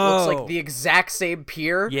shot in what looks like the exact same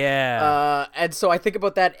pier. Yeah. And so I think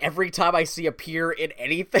about that every time I see a pier in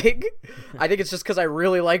anything. I think it's just because I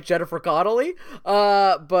really like Jennifer Connelly.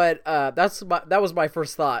 But that was my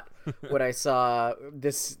first thought when I saw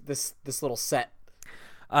this little set.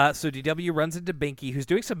 So DW runs into Binky, who's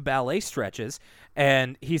doing some ballet stretches,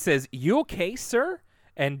 and he says, "You okay, sir?"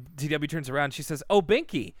 And DW turns around, and she says, "Oh,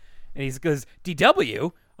 Binky." And he goes,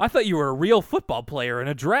 "DW, I thought you were a real football player in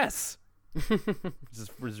a dress.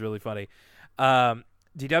 Which is really funny.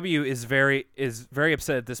 DW is very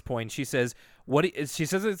upset at this point. She says she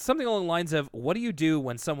says it's something along the lines of, "What do you do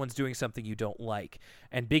when someone's doing something you don't like?"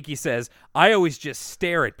 And Binky says, "I always just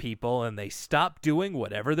stare at people and they stop doing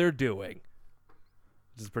whatever they're doing."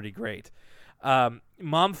 Which is pretty great.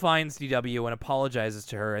 Mom finds DW and apologizes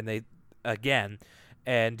to her, and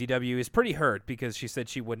and DW is pretty hurt because she said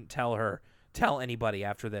she wouldn't tell anybody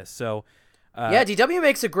after this. So yeah, DW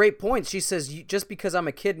makes a great point. She says, just because I'm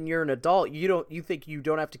a kid and you're an adult, you think you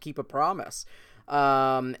don't have to keep a promise.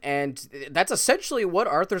 And that's essentially what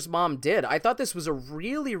Arthur's mom did. I thought this was a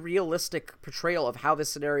really realistic portrayal of how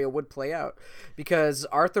this scenario would play out, because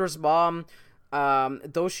Arthur's mom,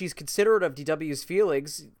 though she's considerate of DW's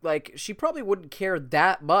feelings, like, she probably wouldn't care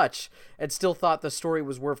that much and still thought the story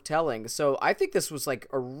was worth telling. So I think this was like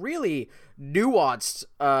a really nuanced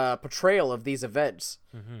portrayal of these events.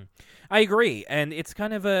 Mm-hmm. I agree, and it's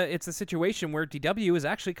kind of a situation where DW is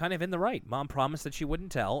actually kind of in the right. Mom promised that she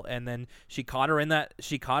wouldn't tell, and then she caught her in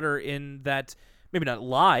that maybe not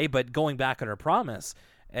lie, but going back on her promise,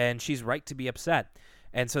 and she's right to be upset.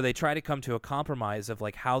 And so they try to come to a compromise of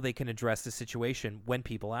like how they can address the situation when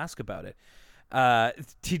people ask about it.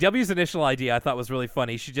 TW's initial idea I thought was really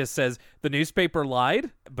funny. She just says the newspaper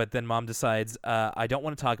lied, but then Mom decides, I don't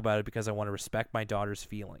want to talk about it because I want to respect my daughter's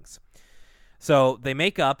feelings. So they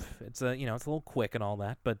make up. It's a little quick and all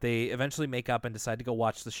that, but they eventually make up and decide to go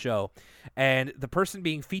watch the show. And the person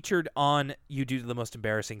being featured on You Do the Most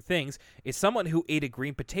Embarrassing Things is someone who ate a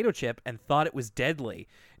green potato chip and thought it was deadly.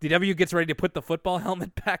 DW gets ready to put the football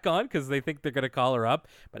helmet back on because they think they're going to call her up,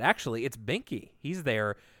 but actually it's Binky. He's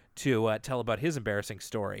there to tell about his embarrassing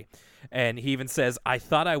story. And he even says, "I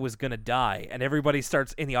thought I was going to die." And everybody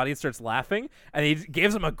in the audience starts laughing, and he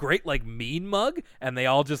gives them a great like mean mug, and they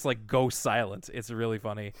all just like go silent. It's really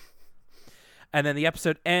funny. And then the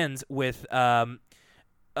episode ends with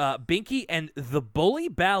Binky and the Bully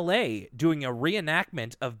Ballet doing a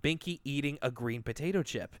reenactment of Binky eating a green potato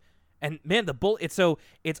chip. And man, it's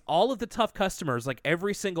all of the tough customers, like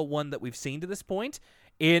every single one that we've seen to this point,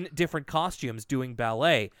 in different costumes doing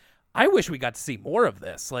ballet. I wish we got to see more of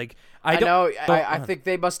this. Like I think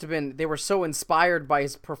they were so inspired by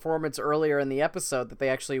his performance earlier in the episode that they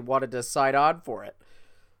actually wanted to sign on for it.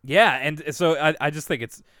 Yeah, and so I just think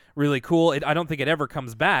it's really cool. I don't think it ever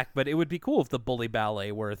comes back, but it would be cool if the Bully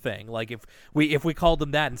Ballet were a thing. Like if we called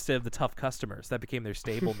them that instead of the Tough Customers, that became their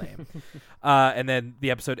stable name. And then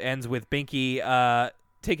the episode ends with Binky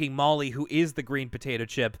taking Molly, who is the green potato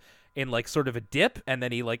chip, in like sort of a dip, and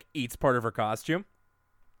then he like eats part of her costume.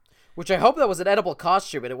 Which I hope that was an edible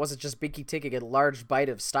costume and it wasn't just Binky taking a large bite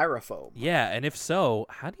of styrofoam. Yeah, and if so,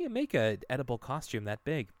 how do you make an edible costume that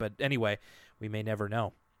big? But anyway, we may never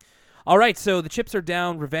know. All right, so the chips are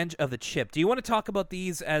down, Revenge of the Chip. Do you want to talk about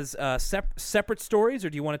these as separate stories, or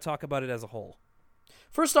do you want to talk about it as a whole?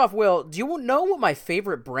 First off, Will, do you know what my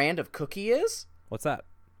favorite brand of cookie is? What's that?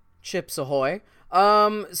 Chips Ahoy.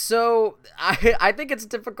 So I think it's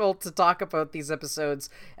difficult to talk about these episodes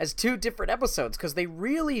as two different episodes because they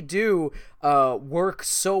really do work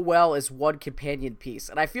so well as one companion piece.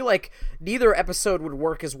 And I feel like neither episode would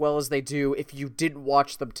work as well as they do if you didn't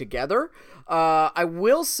watch them together. I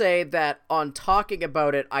will say that on talking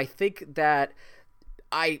about it, I think that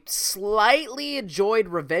I slightly enjoyed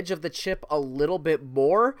Revenge of the Chip a little bit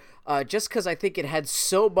more, just because I think it had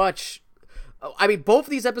so much. I mean, both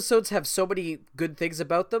of these episodes have so many good things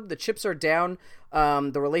about them. The chips are down.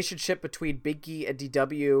 The relationship between Binky and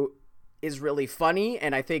DW is really funny,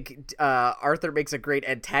 and I think Arthur makes a great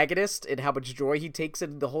antagonist in how much joy he takes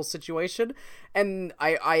in the whole situation. And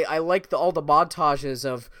I like all the montages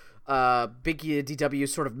of Binky and DW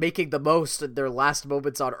sort of making the most of their last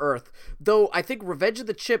moments on Earth. Though I think Revenge of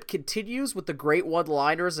the Chip continues with the great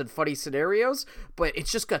one-liners and funny scenarios, but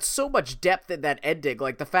it's just got so much depth in that ending.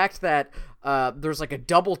 Like the fact that there's like a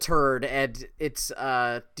double turn and it's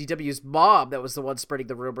DW's mom that was the one spreading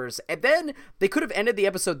the rumors. And then they could have ended the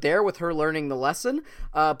episode there with her learning the lesson,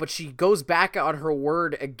 but she goes back on her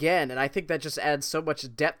word again. And I think that just adds so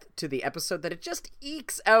much depth to the episode that it just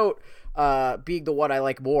ekes out being the one I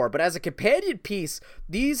like more. But as a companion piece,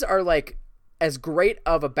 these are like as great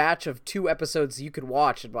of a batch of two episodes you could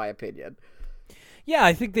watch, in my opinion. Yeah,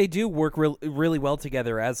 I think they do work really well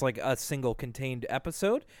together as like a single contained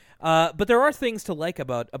episode. But there are things to like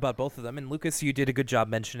about both of them. And Lucas, you did a good job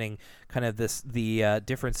mentioning kind of the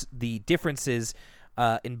differences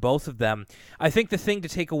in both of them. I think the thing to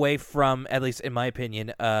take away from, at least in my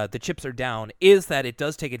opinion, The Chips Are Down, is that it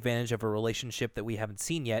does take advantage of a relationship that we haven't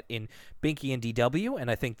seen yet in Binky and DW, and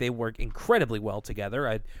I think they work incredibly well together.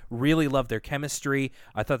 I really love their chemistry.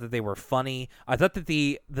 I thought that they were funny. I thought that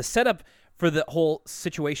the setup for the whole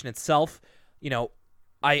situation itself,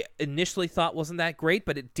 I initially thought wasn't that great,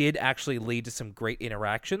 but it did actually lead to some great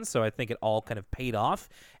interactions, so I think it all kind of paid off.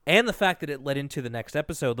 And the fact that it led into the next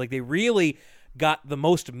episode, like they really got the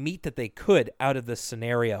most meat that they could out of this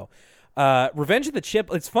scenario. Revenge of the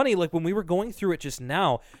Chip, it's funny, like when we were going through it just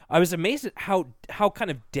now, I was amazed at how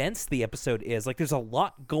kind of dense the episode is. Like there's a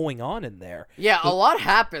lot going on in there. Yeah, a lot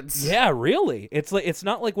happens. Yeah, really. It's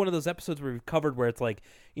not like one of those episodes where we've covered where it's like,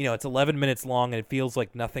 it's 11 minutes long and it feels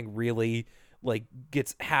like nothing really like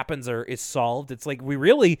happens or is solved. It's like we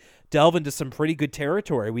really delve into some pretty good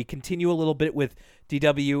territory. We continue a little bit with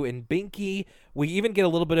DW and Binky. We even get a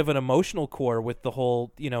little bit of an emotional core with the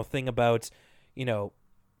whole, thing about,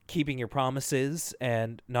 keeping your promises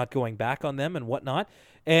and not going back on them and whatnot.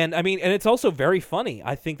 And I mean, and it's also very funny.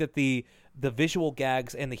 I think that the visual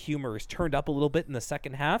gags and the humor is turned up a little bit in the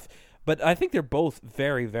second half, but I think they're both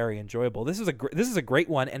very, very enjoyable. This is a great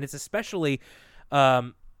one, and it's especially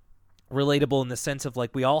relatable in the sense of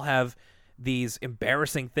like we all have these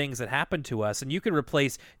embarrassing things that happen to us, and you could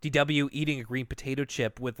replace DW eating a green potato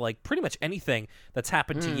chip with like pretty much anything that's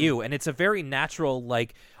happened to you, and it's a very natural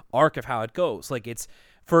like arc of how it goes. Like it's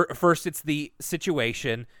first it's the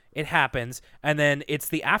situation, it happens, and then it's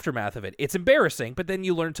the aftermath of it. It's embarrassing, but then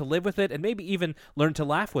you learn to live with it and maybe even learn to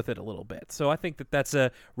laugh with it a little bit. So I think that that's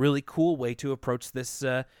a really cool way to approach this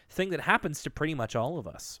thing that happens to pretty much all of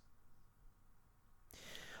us.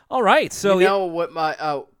 All right, so what my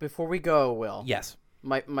before we go, Will? Yes,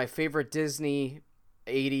 my favorite Disney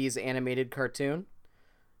 '80s animated cartoon,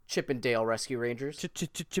 Chip and Dale Rescue Rangers.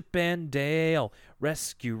 Chip and Dale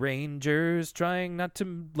Rescue Rangers, trying not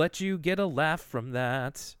to let you get a laugh from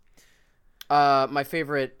that. My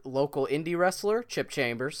favorite local indie wrestler, Chip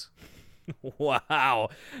Chambers. Wow,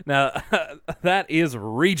 now that is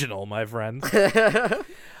regional, my friend.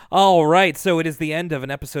 All right, so it is the end of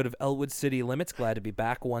an episode of Elwood City Limits. Glad to be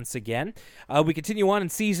back once again. We continue on in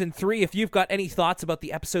Season 3. If you've got any thoughts about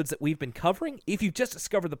the episodes that we've been covering, if you've just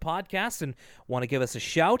discovered the podcast and want to give us a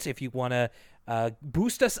shout, if you want to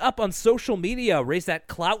boost us up on social media, raise that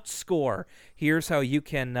clout score, here's how you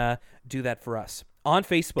can do that for us. On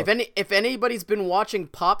Facebook. If anybody's been watching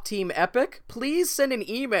Pop Team Epic, please send an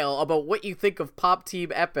email about what you think of Pop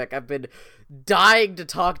Team Epic. I've been dying to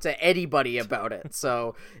talk to anybody about it.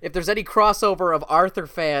 So if there's any crossover of Arthur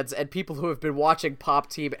fans and people who have been watching Pop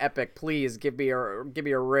Team Epic, please give me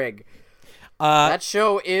a ring. That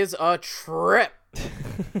show is a trip.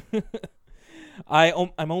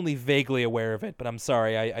 I'm only vaguely aware of it, but I'm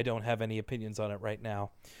sorry, I don't have any opinions on it right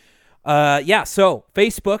now. So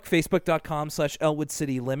Facebook.com/Elwood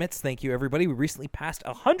City Limits. Thank you, everybody. We recently passed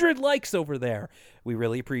 100 likes over there. We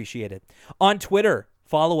really appreciate it. On Twitter,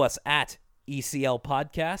 follow us at ECL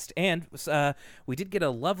Podcast. And we did get a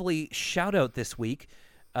lovely shout out this week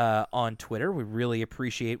on Twitter. We really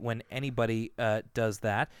appreciate when anybody does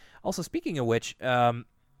that. Also, speaking of which,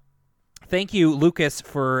 thank you, Lucas,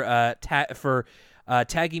 for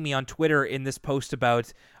tagging me on Twitter in this post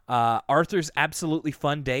about Arthur's Absolutely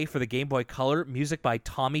Fun Day for the Game Boy Color, music by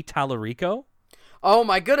Tommy Tallarico. Oh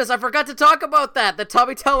my goodness, I forgot to talk about that. That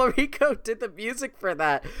Tommy Tallarico did the music for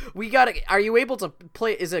that. Are you able to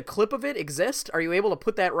play, is a clip of it exist? Are you able to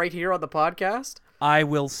put that right here on the podcast? I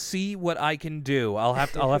will see what I can do. I'll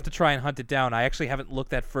have to try and hunt it down. I actually haven't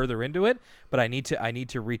looked that further into it, but I need to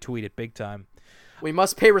retweet it big time. We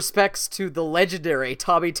must pay respects to the legendary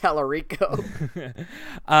Tommy Tallarico.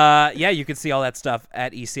 You can see all that stuff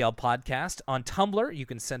at ECL Podcast. On Tumblr, you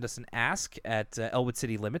can send us an ask at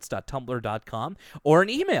elwoodcitylimits.tumblr.com or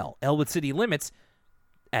an email,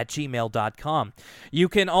 elwoodcitylimits@gmail.com. You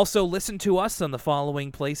can also listen to us on the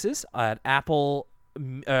following places at Apple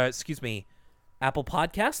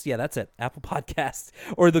Podcasts. Yeah, that's it. Apple Podcasts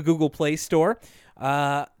or the Google Play Store.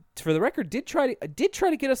 For the record, did try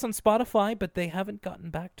to get us on Spotify, but they haven't gotten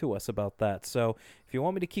back to us about that. So if you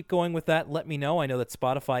want me to keep going with that, let me know. I know that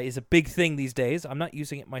Spotify is a big thing these days. I'm not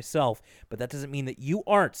using it myself, but that doesn't mean that you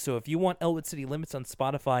aren't. So if you want Elwood City Limits on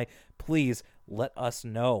Spotify, please let us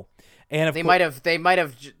know. And they might have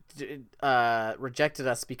rejected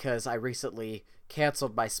us because I recently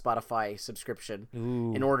canceled my Spotify subscription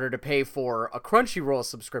in order to pay for a Crunchyroll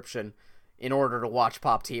subscription in order to watch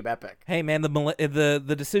Pop Team Epic. Hey man,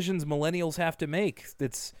 the decisions millennials have to make.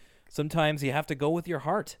 It's sometimes you have to go with your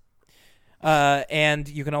heart. And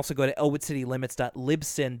you can also go to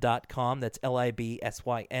elwoodcitylimits.libsyn.com. That's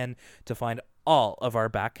LIBSYN to find all of our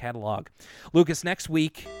back catalog. Lucas, next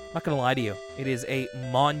week, I'm not going to lie to you, it is a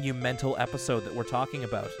monumental episode that we're talking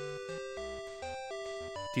about.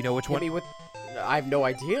 Do you know which one? I have no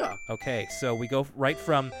idea. Okay, so we go right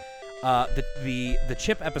from the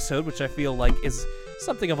Chip episode, which I feel like is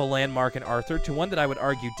something of a landmark in Arthur, to one that I would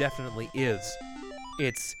argue definitely is.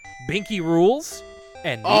 It's Binky Rules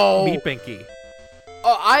and Meet Binky.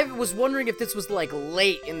 Oh, I was wondering if this was like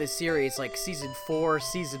late in the series, like season 4,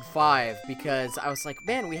 season 5, because I was like,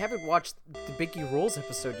 man, we haven't watched the Binky Rules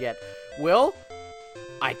episode yet. Will?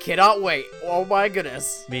 I cannot wait. Oh my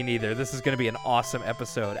goodness. Me neither. This is going to be an awesome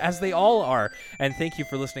episode, as they all are. And thank you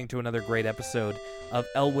for listening to another great episode of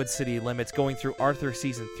Elwood City Limits, going through Arthur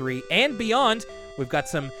Season 3 and beyond. We've got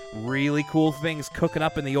some really cool things cooking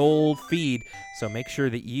up in the old feed, so make sure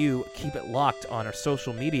that you keep it locked on our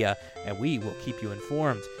social media, and we will keep you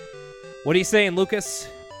informed. What are you saying, Lucas?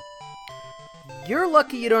 You're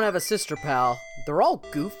lucky you don't have a sister, pal. They're all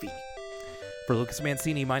goofy. For Lucas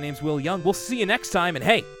Mancini, my name's Will Young. We'll see you next time, and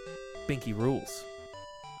hey, Binky Rules.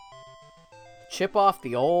 Chip off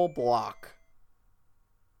the old block.